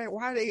 Right? Why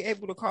are they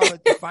able to call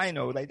it the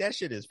final? Like that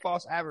shit is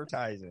false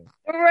advertising.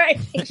 Right.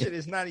 That shit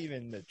is not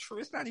even the truth.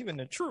 It's not even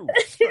the truth.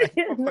 Like,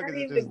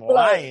 motherfuckers are just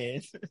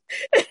lying.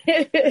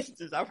 It's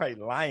just outright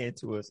lying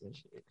to us and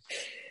shit.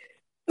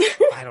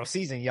 Final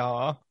season,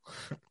 y'all.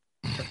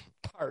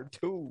 Part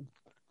 2.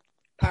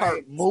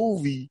 Part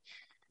movie.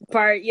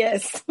 Part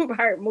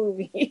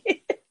movie.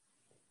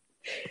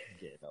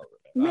 Getting over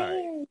it. All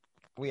right.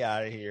 We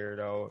out of here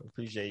though.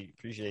 Appreciate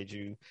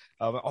you.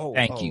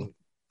 Thank you.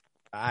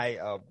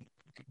 I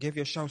give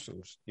your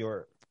socials.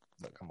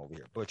 Come over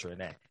here, butchering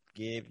that.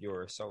 Give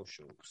your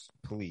socials,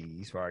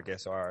 please, for I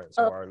guess our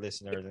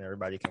listeners and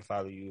everybody can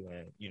follow you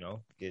and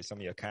get some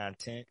of your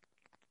content.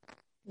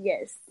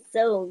 Yes.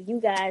 So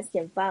you guys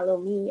can follow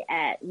me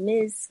at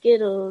Ms.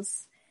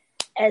 Skittles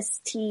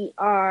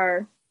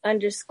STR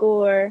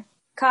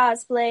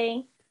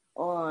 _cosplay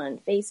on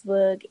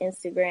Facebook,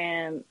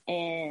 Instagram,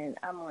 and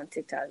I'm on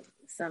TikTok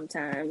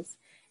sometimes.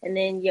 And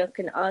then you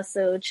can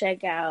also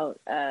check out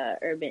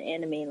Urban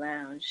Anime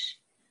Lounge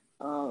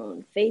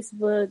on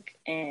Facebook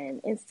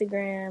and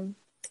Instagram.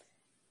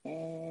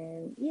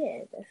 And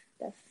yeah,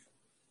 that's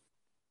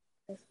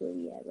where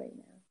we at right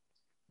now.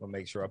 We'll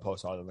make sure I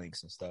post all the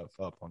links and stuff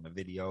up on the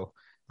video.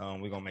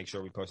 We're gonna make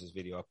sure we post this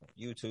video up on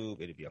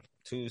YouTube. It'll be up on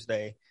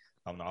Tuesday.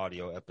 The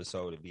audio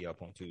episode will be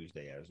up on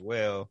Tuesday as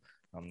well.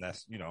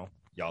 That's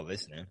y'all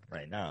listening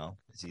right now.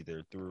 It's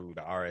either through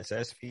the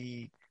RSS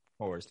feed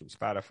or it's through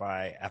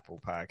Spotify,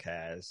 Apple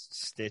Podcasts,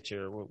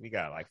 Stitcher. We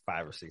got like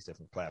 5 or 6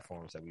 different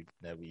platforms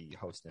that we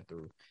hosting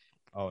through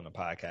on the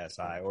podcast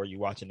side, or you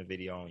watching the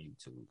video on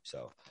YouTube.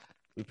 So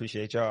we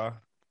appreciate y'all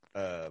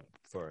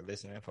for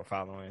listening, for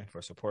following,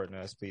 for supporting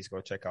us. Please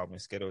go check out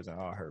Miss Skittles and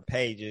all her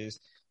pages,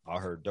 all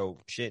her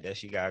dope shit that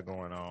she got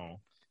going on.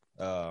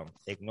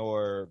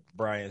 Ignore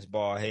Brian's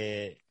bald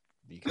head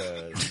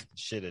because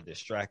shit'll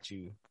distract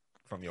you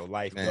from your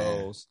life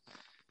goals.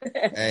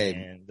 Hey,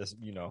 and just,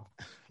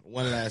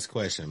 one last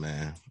question,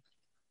 man.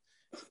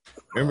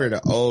 Remember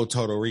the old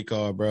Total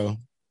Recall, bro?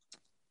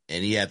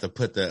 And he had to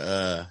put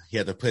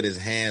his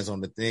hands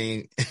on the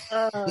thing.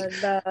 Oh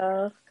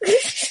no.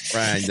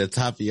 Brian, the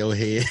top of your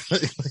head.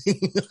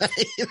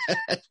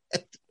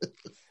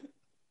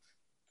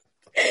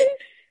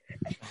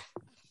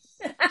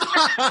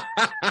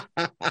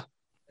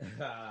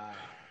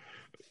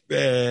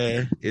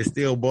 Man, it's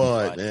still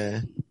bald,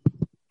 man.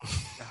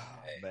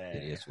 Man.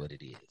 It is what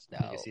it is. You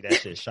can see that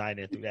shit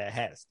shining through that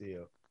hat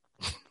still.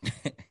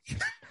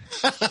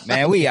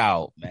 Man, we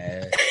out,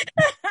 man.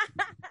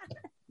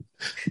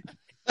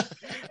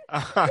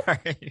 All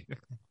right.